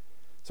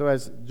 So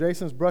as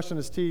Jason's brushing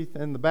his teeth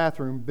in the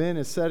bathroom, Ben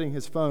is setting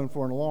his phone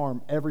for an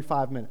alarm every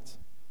 5 minutes.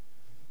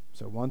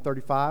 So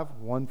 1:35,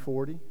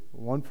 1:40,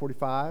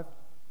 1:45,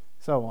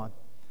 so on.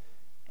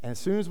 And as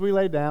soon as we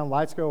lay down,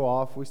 lights go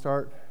off, we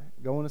start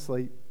going to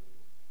sleep.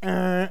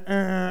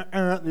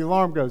 The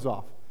alarm goes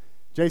off.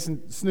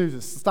 Jason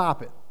snoozes,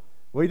 stop it.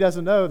 Well, he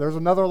doesn't know there's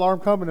another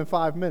alarm coming in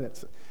 5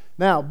 minutes.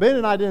 Now, Ben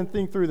and I didn't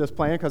think through this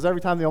plan because every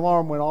time the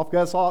alarm went off,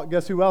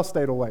 guess who else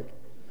stayed awake?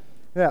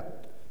 Yeah.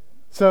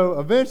 So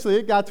eventually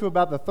it got to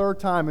about the third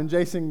time, and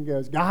Jason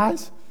goes,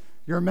 guys,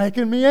 you're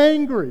making me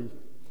angry.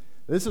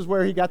 This is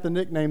where he got the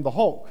nickname the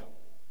Hulk.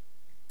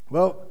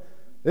 Well,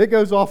 it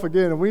goes off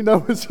again, and we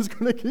know it's just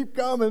going to keep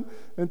coming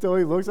until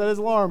he looks at his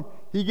alarm.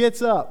 He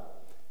gets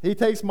up. He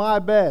takes my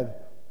bed.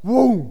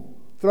 Boom!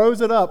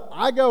 Throws it up.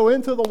 I go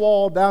into the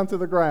wall, down to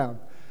the ground.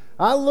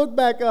 I look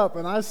back up,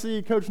 and I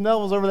see Coach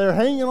Neville's over there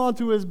hanging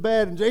onto his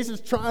bed, and Jason's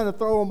trying to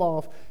throw him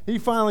off. He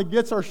finally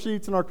gets our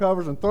sheets and our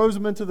covers and throws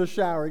them into the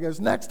shower. He goes,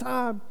 next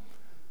time,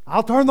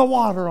 I'll turn the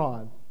water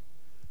on.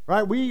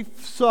 Right? We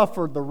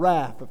suffered the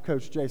wrath of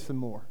Coach Jason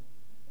Moore.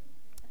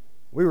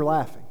 We were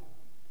laughing.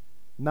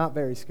 Not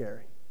very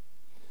scary.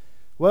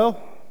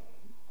 Well,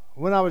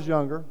 when I was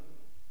younger,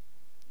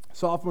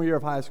 sophomore year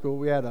of high school,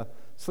 we had a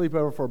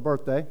sleepover for a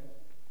birthday.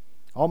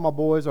 All my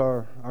boys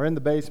are in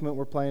the basement.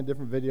 We're playing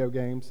different video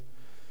games.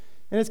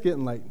 And it's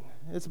getting late.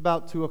 It's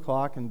about 2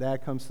 o'clock, and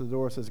Dad comes to the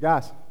door and says,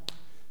 guys,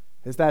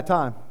 it's that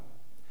time.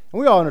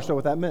 And we all understood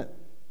what that meant.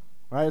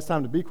 Right? It's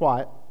time to be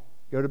quiet,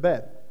 go to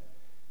bed.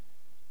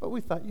 But we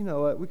thought, you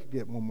know what, we could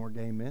get one more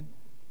game in.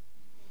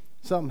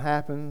 Something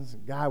happens, a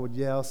guy would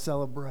yell,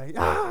 celebrate.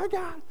 Ah,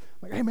 God.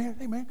 I'm like,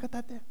 hey, man, cut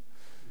that down.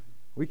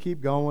 We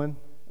keep going.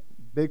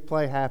 Big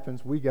play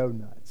happens. We go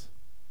nuts.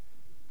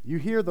 You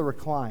hear the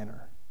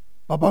recliner.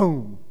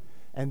 Ba-boom.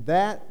 And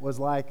that was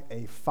like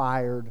a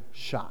fired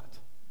shot.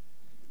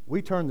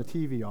 We turn the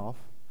TV off.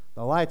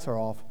 The lights are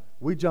off.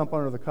 We jump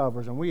under the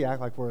covers, and we act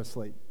like we're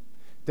asleep.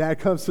 Dad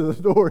comes to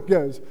the door and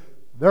goes,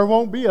 there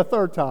won't be a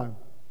third time.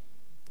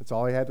 That's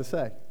all he had to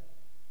say.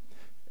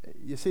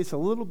 You see, it's a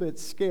little bit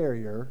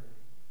scarier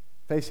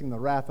facing the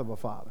wrath of a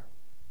father.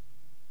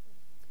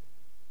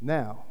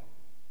 Now,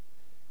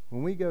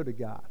 when we go to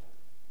God,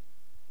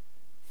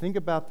 think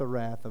about the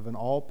wrath of an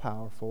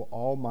all-powerful,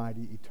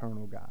 almighty,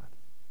 eternal God.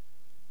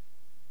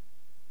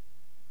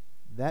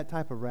 That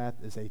type of wrath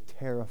is a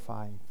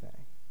terrifying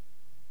thing.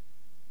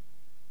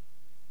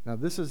 Now,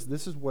 this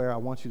is where I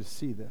want you to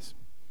see this.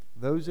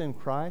 Those in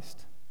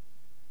Christ,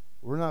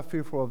 we're not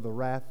fearful of the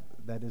wrath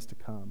that is to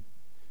come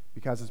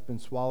because it's been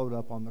swallowed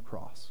up on the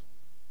cross.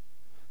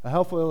 A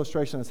helpful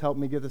illustration that's helped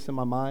me get this in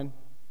my mind.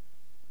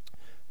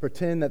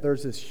 Pretend that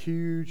there's this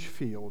huge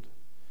field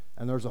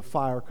and there's a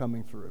fire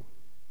coming through.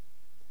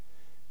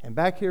 And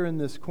back here in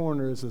this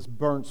corner is this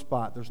burnt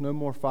spot. There's no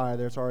more fire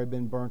there. It's already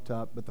been burnt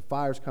up, but the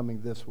fire's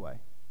coming this way.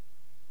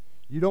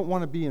 You don't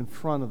want to be in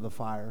front of the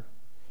fire.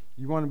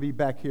 You want to be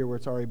back here where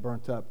it's already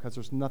burnt up because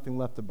there's nothing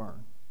left to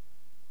burn.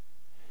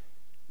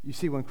 You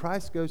see, when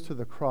Christ goes to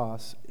the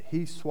cross,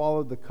 he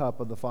swallowed the cup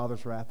of the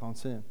Father's wrath on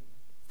sin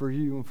for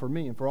you and for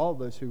me and for all of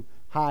those who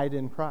hide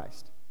in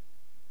Christ.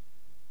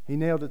 He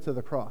nailed it to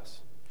the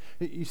cross.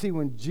 You see,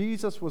 when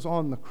Jesus was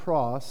on the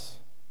cross,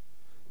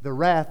 the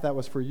wrath that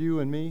was for you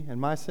and me and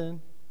my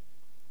sin,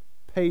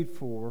 paid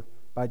for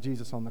by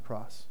Jesus on the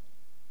cross.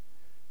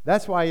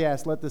 That's why he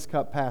asked, let this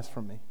cup pass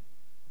from me.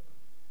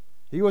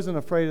 He wasn't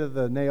afraid of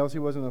the nails. He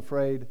wasn't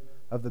afraid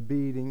of the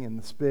beating and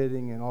the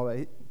spitting and all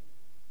that.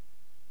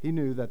 He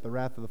knew that the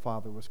wrath of the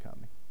Father was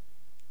coming.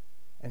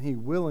 And he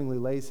willingly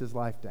lays his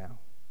life down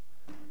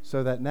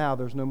so that now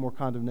there's no more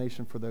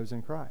condemnation for those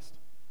in Christ.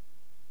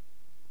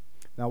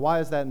 Now, why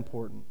is that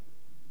important?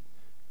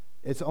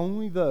 It's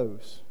only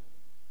those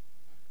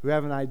who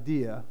have an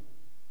idea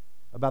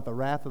about the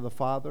wrath of the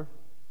Father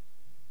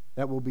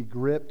that will be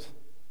gripped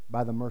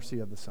by the mercy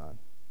of the Son.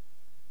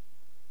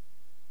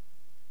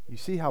 You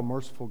see how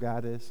merciful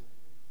God is?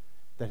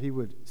 That he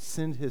would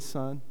send his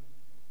Son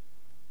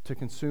to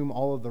consume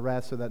all of the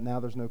wrath so that now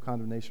there's no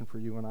condemnation for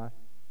you and I.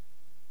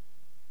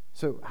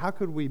 So how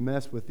could we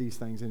mess with these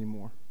things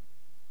anymore?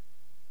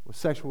 With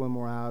sexual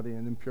immorality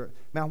and impurity.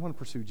 Man, I want to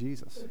pursue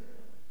Jesus.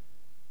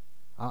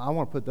 I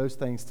want to put those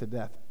things to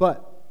death.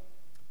 But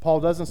Paul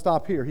doesn't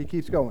stop here. He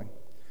keeps going.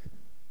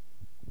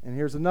 And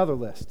here's another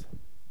list.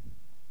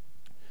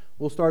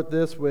 We'll start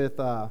this with,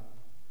 let's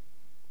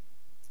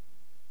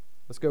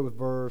go with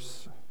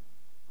verse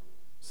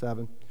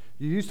 7.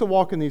 You used to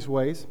walk in these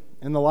ways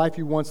in the life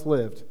you once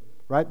lived,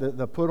 right?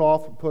 The put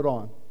off, put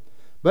on.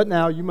 But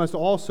now you must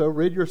also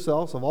rid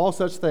yourselves of all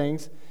such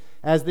things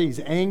as these: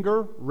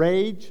 anger,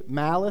 rage,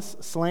 malice,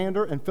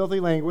 slander, and filthy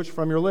language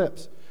from your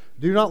lips.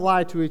 Do not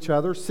lie to each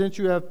other, since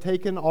you have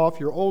taken off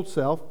your old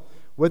self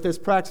with its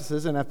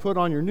practices and have put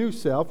on your new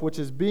self, which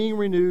is being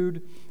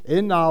renewed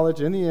in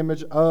knowledge in the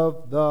image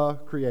of the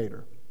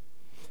Creator.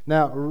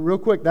 Now, real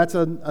quick, that's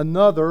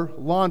another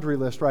laundry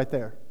list right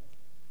there.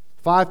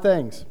 5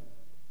 things.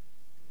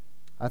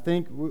 I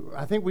think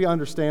we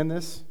understand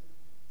this.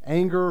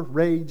 Anger,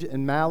 rage,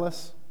 and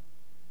malice.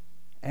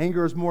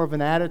 Anger is more of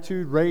an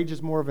attitude. Rage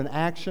is more of an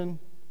action.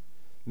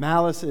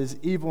 Malice is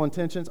evil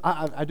intentions.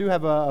 I do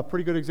have a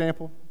pretty good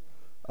example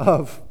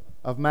of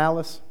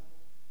malice.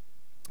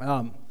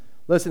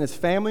 Listen, it's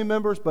family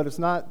members, but it's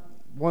not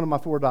one of my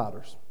 4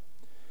 daughters.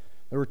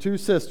 There were 2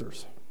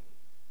 sisters.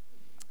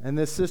 And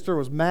this sister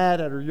was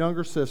mad at her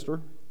younger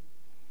sister.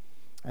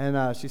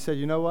 And she said,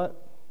 you know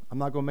what? I'm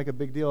not going to make a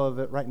big deal of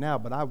it right now,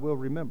 but I will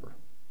remember.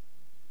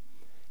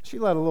 She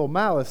let a little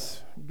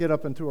malice get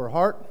up into her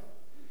heart.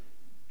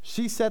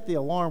 She set the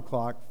alarm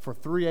clock for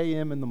 3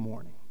 a.m. in the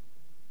morning.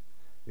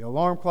 The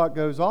alarm clock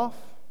goes off.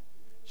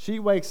 She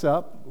wakes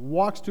up,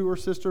 walks to her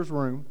sister's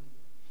room,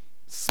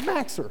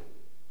 smacks her,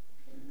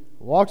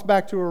 walks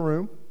back to her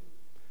room,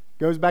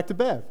 goes back to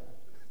bed.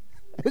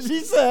 And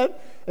she said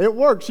it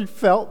worked. She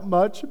felt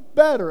much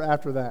better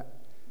after that.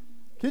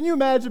 Can you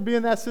imagine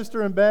being that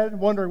sister in bed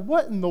wondering,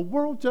 what in the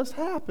world just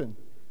happened?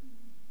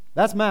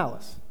 That's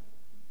malice.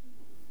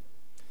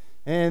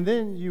 And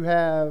then you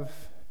have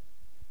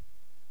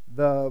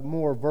the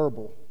more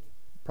verbal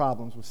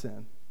problems with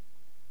sin.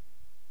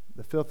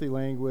 The filthy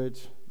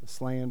language, the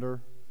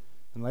slander,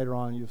 and later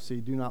on you'll see,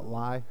 do not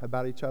lie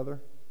about each other.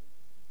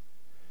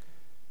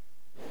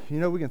 You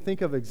know, we can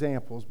think of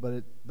examples,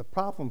 but the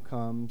problem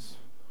comes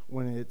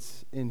when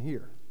it's in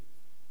here,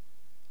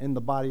 in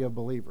the body of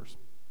believers.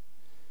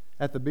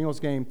 At the Bengals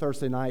game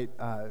Thursday night,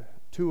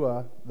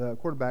 Tua, the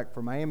quarterback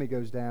for Miami,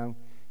 goes down,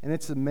 and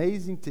it's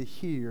amazing to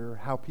hear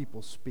how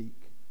people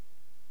speak.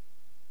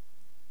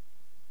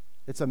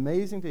 It's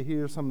amazing to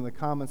hear some of the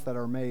comments that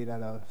are made at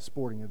a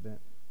sporting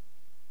event.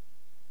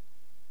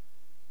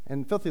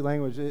 And filthy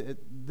language,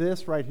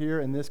 this right here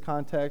in this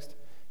context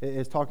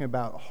is talking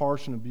about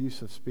harsh and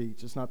abusive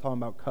speech. It's not talking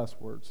about cuss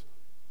words,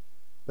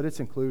 but it's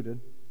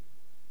included.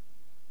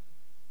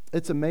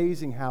 It's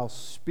amazing how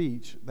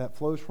speech that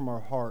flows from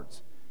our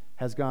hearts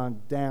has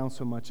gone down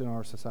so much in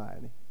our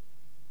society.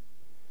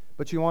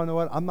 But you want to know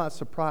what? I'm not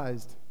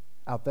surprised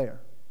out there.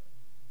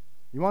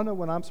 You want to know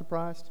when I'm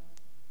surprised?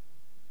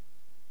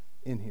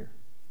 In here.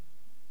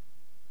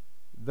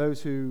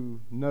 Those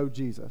who know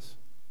Jesus,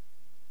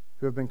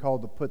 who have been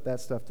called to put that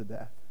stuff to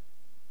death.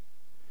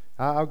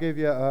 I'll give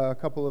you a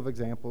couple of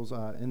examples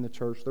in the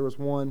church. There was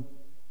one,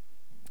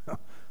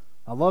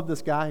 I love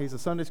this guy. He's a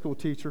Sunday school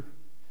teacher,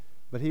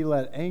 but he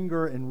let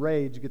anger and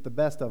rage get the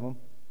best of him.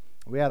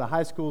 We had a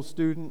high school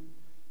student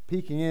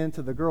peeking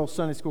into the girls'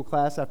 Sunday school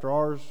class after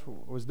ours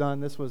was done.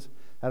 This was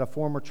at a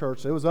former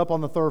church. It was up on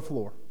the 3rd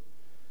floor.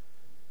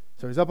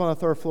 So he's up on the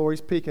 3rd floor.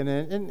 He's peeking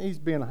in, and he's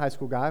being a high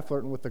school guy,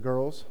 flirting with the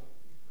girls.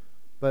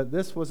 But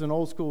this was an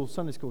old school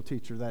Sunday school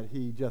teacher that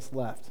he just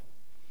left.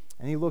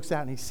 And he looks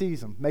out and he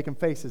sees him making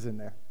faces in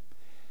there.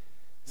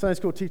 Sunday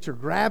school teacher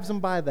grabs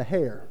him by the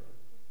hair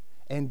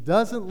and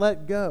doesn't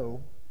let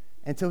go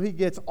until he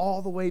gets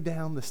all the way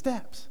down the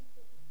steps.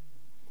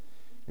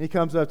 And he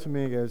comes up to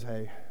me and goes,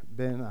 "Hey,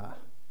 Ben,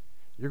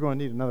 you're going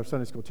to need another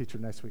Sunday school teacher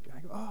next week." And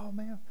I go, "Oh,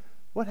 man,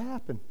 what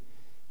happened?"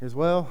 He goes,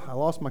 "Well, I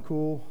lost my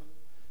cool.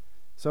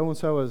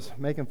 So-and-so was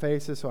making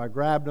faces, so I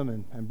grabbed him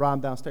and brought him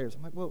downstairs."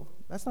 I'm like, "Well,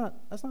 that's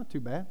not too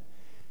bad."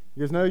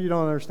 He goes, "No, you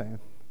don't understand.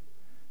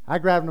 I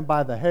grabbed him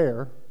by the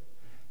hair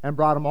and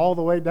brought him all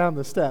the way down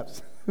the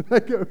steps." I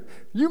go,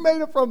 "You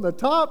made it from the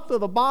top to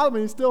the bottom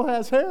and he still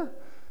has hair?"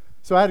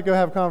 So I had to go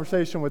have a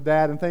conversation with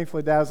Dad, and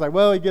thankfully Dad was like,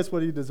 "Well, he gets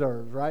what he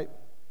deserves, right?"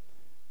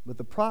 But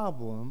the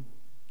problem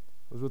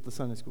was with the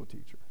Sunday school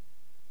teacher.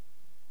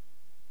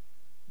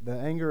 The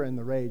anger and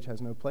the rage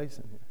has no place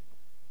in here.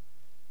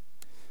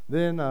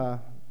 Then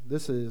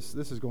this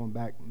is going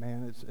back,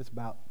 man, it's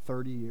about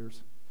 30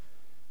 years.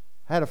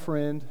 I had a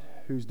friend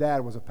whose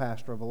dad was a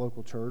pastor of a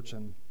local church,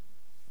 and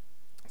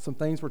some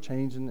things were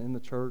changing in the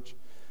church.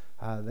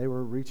 They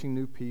were reaching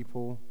new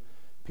people.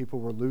 People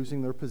were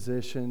losing their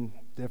position.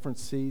 Different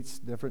seats,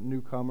 different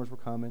newcomers were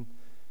coming.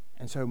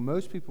 And so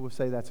most people would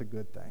say that's a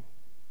good thing.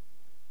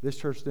 This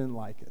church didn't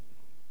like it.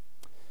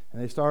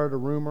 And they started a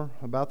rumor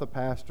about the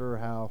pastor,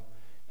 how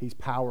he's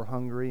power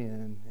hungry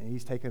and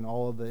he's taken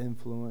all of the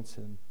influence.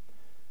 And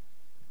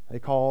they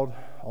called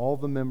all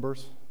the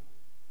members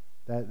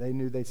that they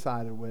knew they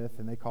sided with,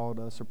 and they called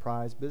a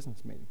surprise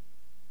business meeting.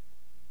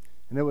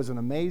 And it was an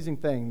amazing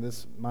thing.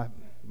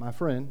 My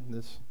friend,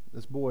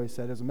 this boy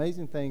said, it was an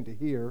amazing thing to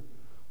hear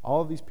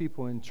all of these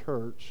people in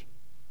church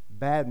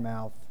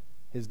badmouth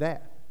his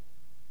dad.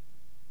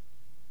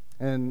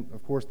 And,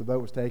 of course, the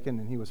vote was taken,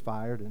 and he was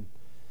fired. And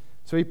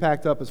so he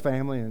packed up his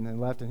family and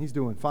left, and he's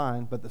doing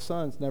fine, but the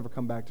son's never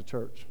come back to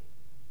church.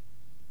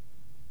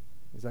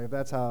 He's like, if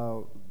that's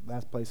how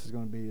that place is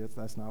going to be,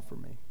 that's not for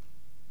me.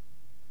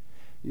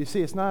 You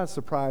see, it's not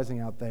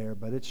surprising out there,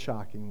 but it's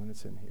shocking when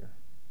it's in here.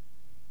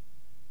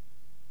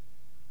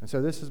 And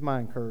so this is my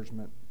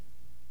encouragement.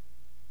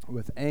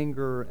 With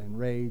anger and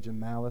rage and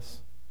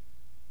malice,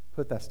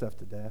 put that stuff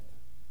to death.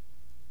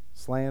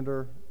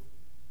 Slander,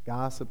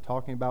 gossip,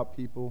 talking about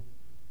people,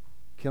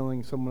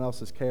 killing someone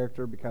else's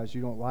character because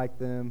you don't like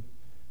them,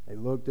 they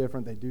look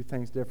different, they do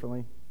things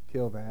differently,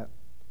 kill that.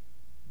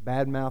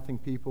 Bad-mouthing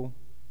people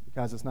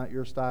because it's not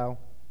your style,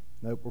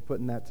 nope, we're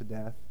putting that to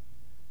death.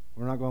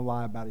 We're not going to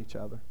lie about each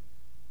other.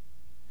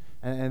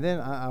 And then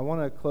I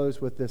want to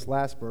close with this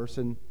last verse,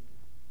 and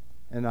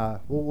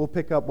we'll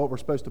pick up what we're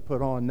supposed to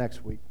put on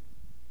next week.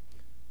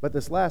 But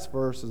this last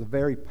verse is a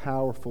very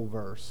powerful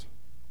verse.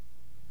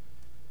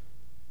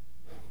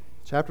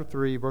 Chapter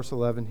 3, verse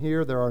 11,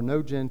 "Here there are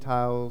no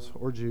Gentiles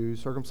or Jews,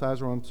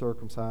 circumcised or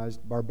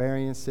uncircumcised,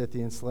 barbarian,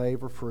 Scythian,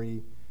 slave or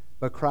free,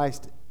 but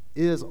Christ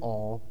is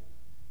all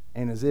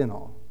and is in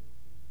all."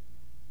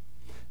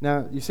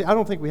 Now, you see, I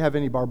don't think we have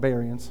any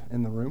barbarians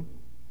in the room.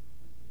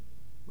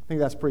 I think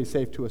that's pretty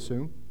safe to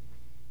assume.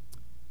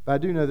 But I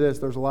do know this,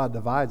 there's a lot of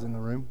divides in the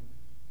room.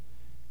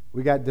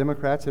 We got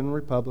Democrats and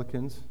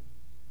Republicans.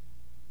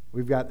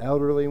 We've got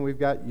elderly and we've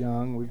got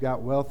young. We've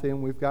got wealthy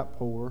and we've got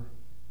poor.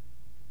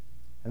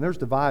 And there's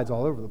divides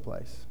all over the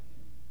place.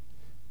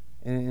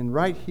 And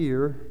right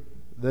here,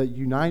 the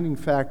uniting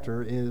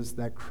factor is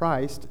that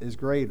Christ is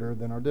greater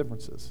than our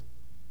differences.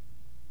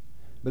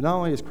 But not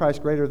only is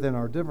Christ greater than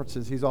our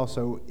differences, he's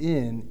also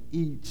in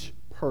each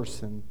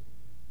person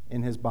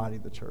in his body,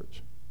 the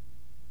church.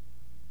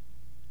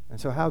 And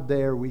so how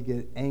dare we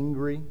get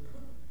angry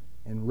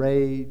and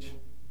rage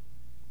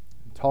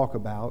and talk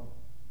about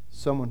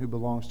someone who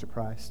belongs to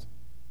Christ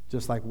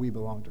just like we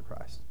belong to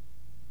Christ.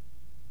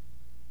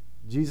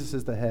 Jesus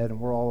is the head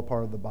and we're all a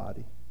part of the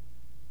body.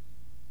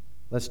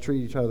 Let's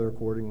treat each other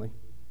accordingly.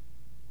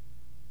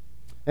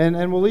 And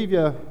we'll leave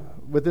you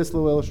with this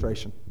little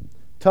illustration.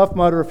 Tough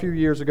Mudder a few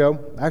years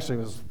ago, actually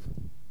it was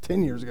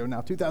 10 years ago now,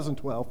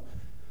 2012.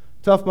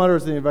 Tough Mudder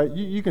is the invite.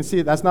 You can see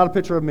it. That's not a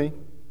picture of me.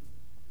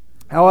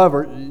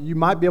 However, you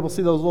might be able to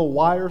see those little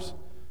wires.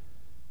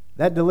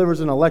 That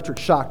delivers an electric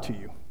shock to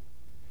you.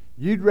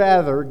 You'd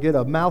rather get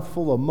a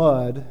mouthful of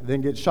mud than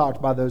get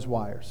shocked by those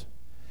wires.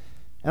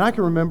 And I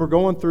can remember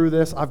going through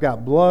this. I've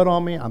got blood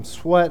on me. I'm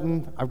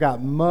sweating. I've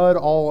got mud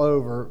all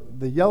over.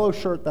 The yellow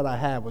shirt that I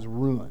had was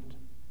ruined.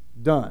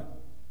 Done.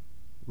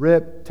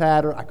 Ripped,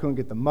 tattered. I couldn't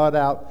get the mud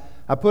out.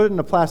 I put it in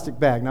a plastic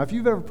bag. Now, if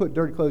you've ever put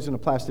dirty clothes in a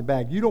plastic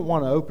bag, you don't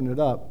want to open it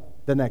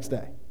up the next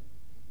day.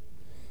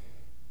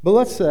 But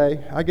let's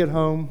say I get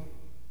home,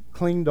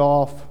 cleaned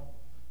off,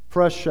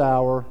 fresh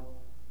shower,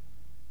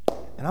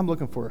 and I'm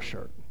looking for a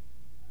shirt.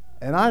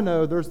 And I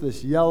know there's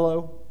this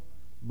yellow,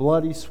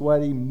 bloody,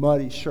 sweaty,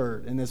 muddy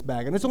shirt in this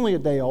bag. And it's only a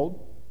day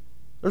old.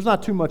 There's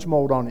not too much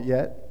mold on it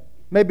yet.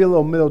 Maybe a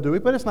little mildewy,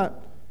 but it's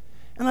not.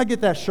 And I get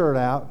that shirt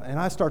out, and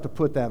I start to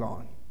put that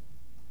on.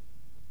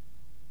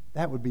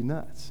 That would be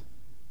nuts.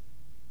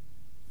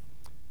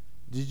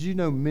 Did you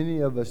know many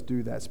of us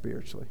do that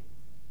spiritually?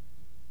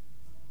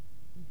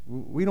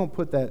 We don't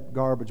put that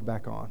garbage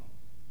back on.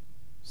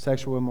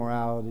 Sexual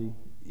immorality,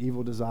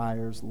 evil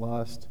desires,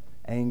 lust,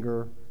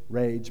 anger,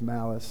 rage,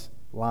 malice,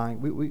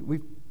 lying.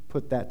 We've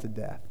put that to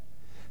death.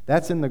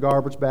 That's in the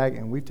garbage bag,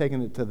 and we've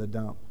taken it to the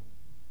dump.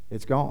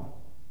 It's gone.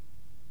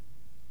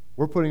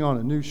 We're putting on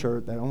a new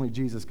shirt that only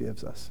Jesus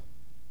gives us.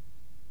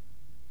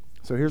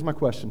 So here's my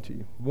question to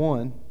you.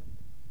 One,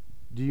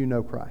 do you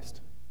know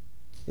Christ?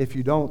 If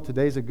you don't,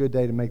 today's a good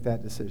day to make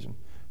that decision.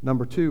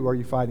 Number two, are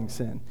you fighting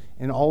sin?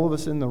 And all of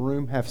us in the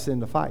room have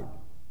sin to fight.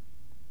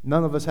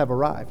 None of us have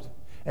arrived.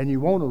 And you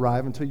won't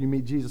arrive until you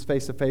meet Jesus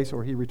face to face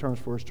or he returns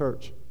for his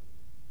church.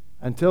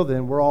 Until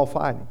then, we're all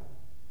fighting.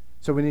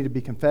 So we need to be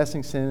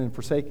confessing sin and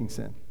forsaking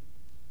sin.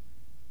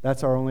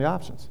 That's our only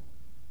options.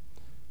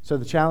 So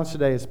the challenge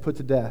today is put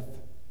to death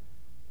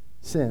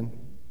sin,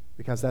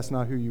 because that's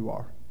not who you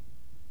are.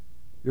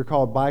 You're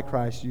called by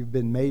Christ. You've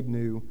been made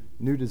new.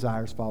 New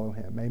desires follow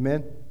him.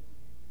 Amen?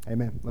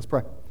 Amen. Let's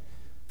pray.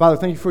 Father,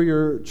 thank you for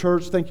your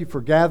church. Thank you for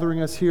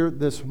gathering us here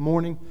this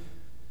morning.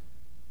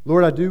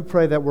 Lord, I do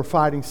pray that we're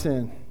fighting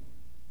sin.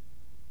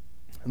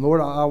 And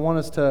Lord, I want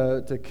us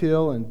to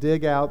kill and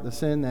dig out the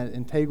sin that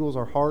entangles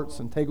our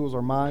hearts, entangles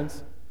our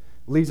minds,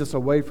 leads us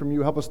away from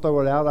you. Help us throw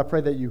it out. I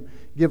pray that you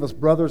give us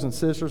brothers and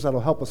sisters that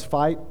will help us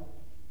fight.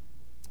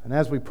 And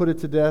as we put it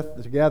to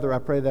death together, I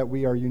pray that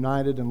we are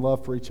united in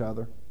love for each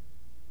other.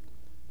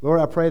 Lord,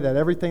 I pray that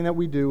everything that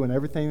we do and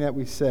everything that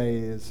we say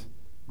is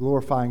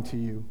glorifying to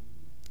you.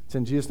 It's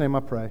in Jesus' name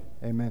I pray.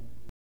 Amen.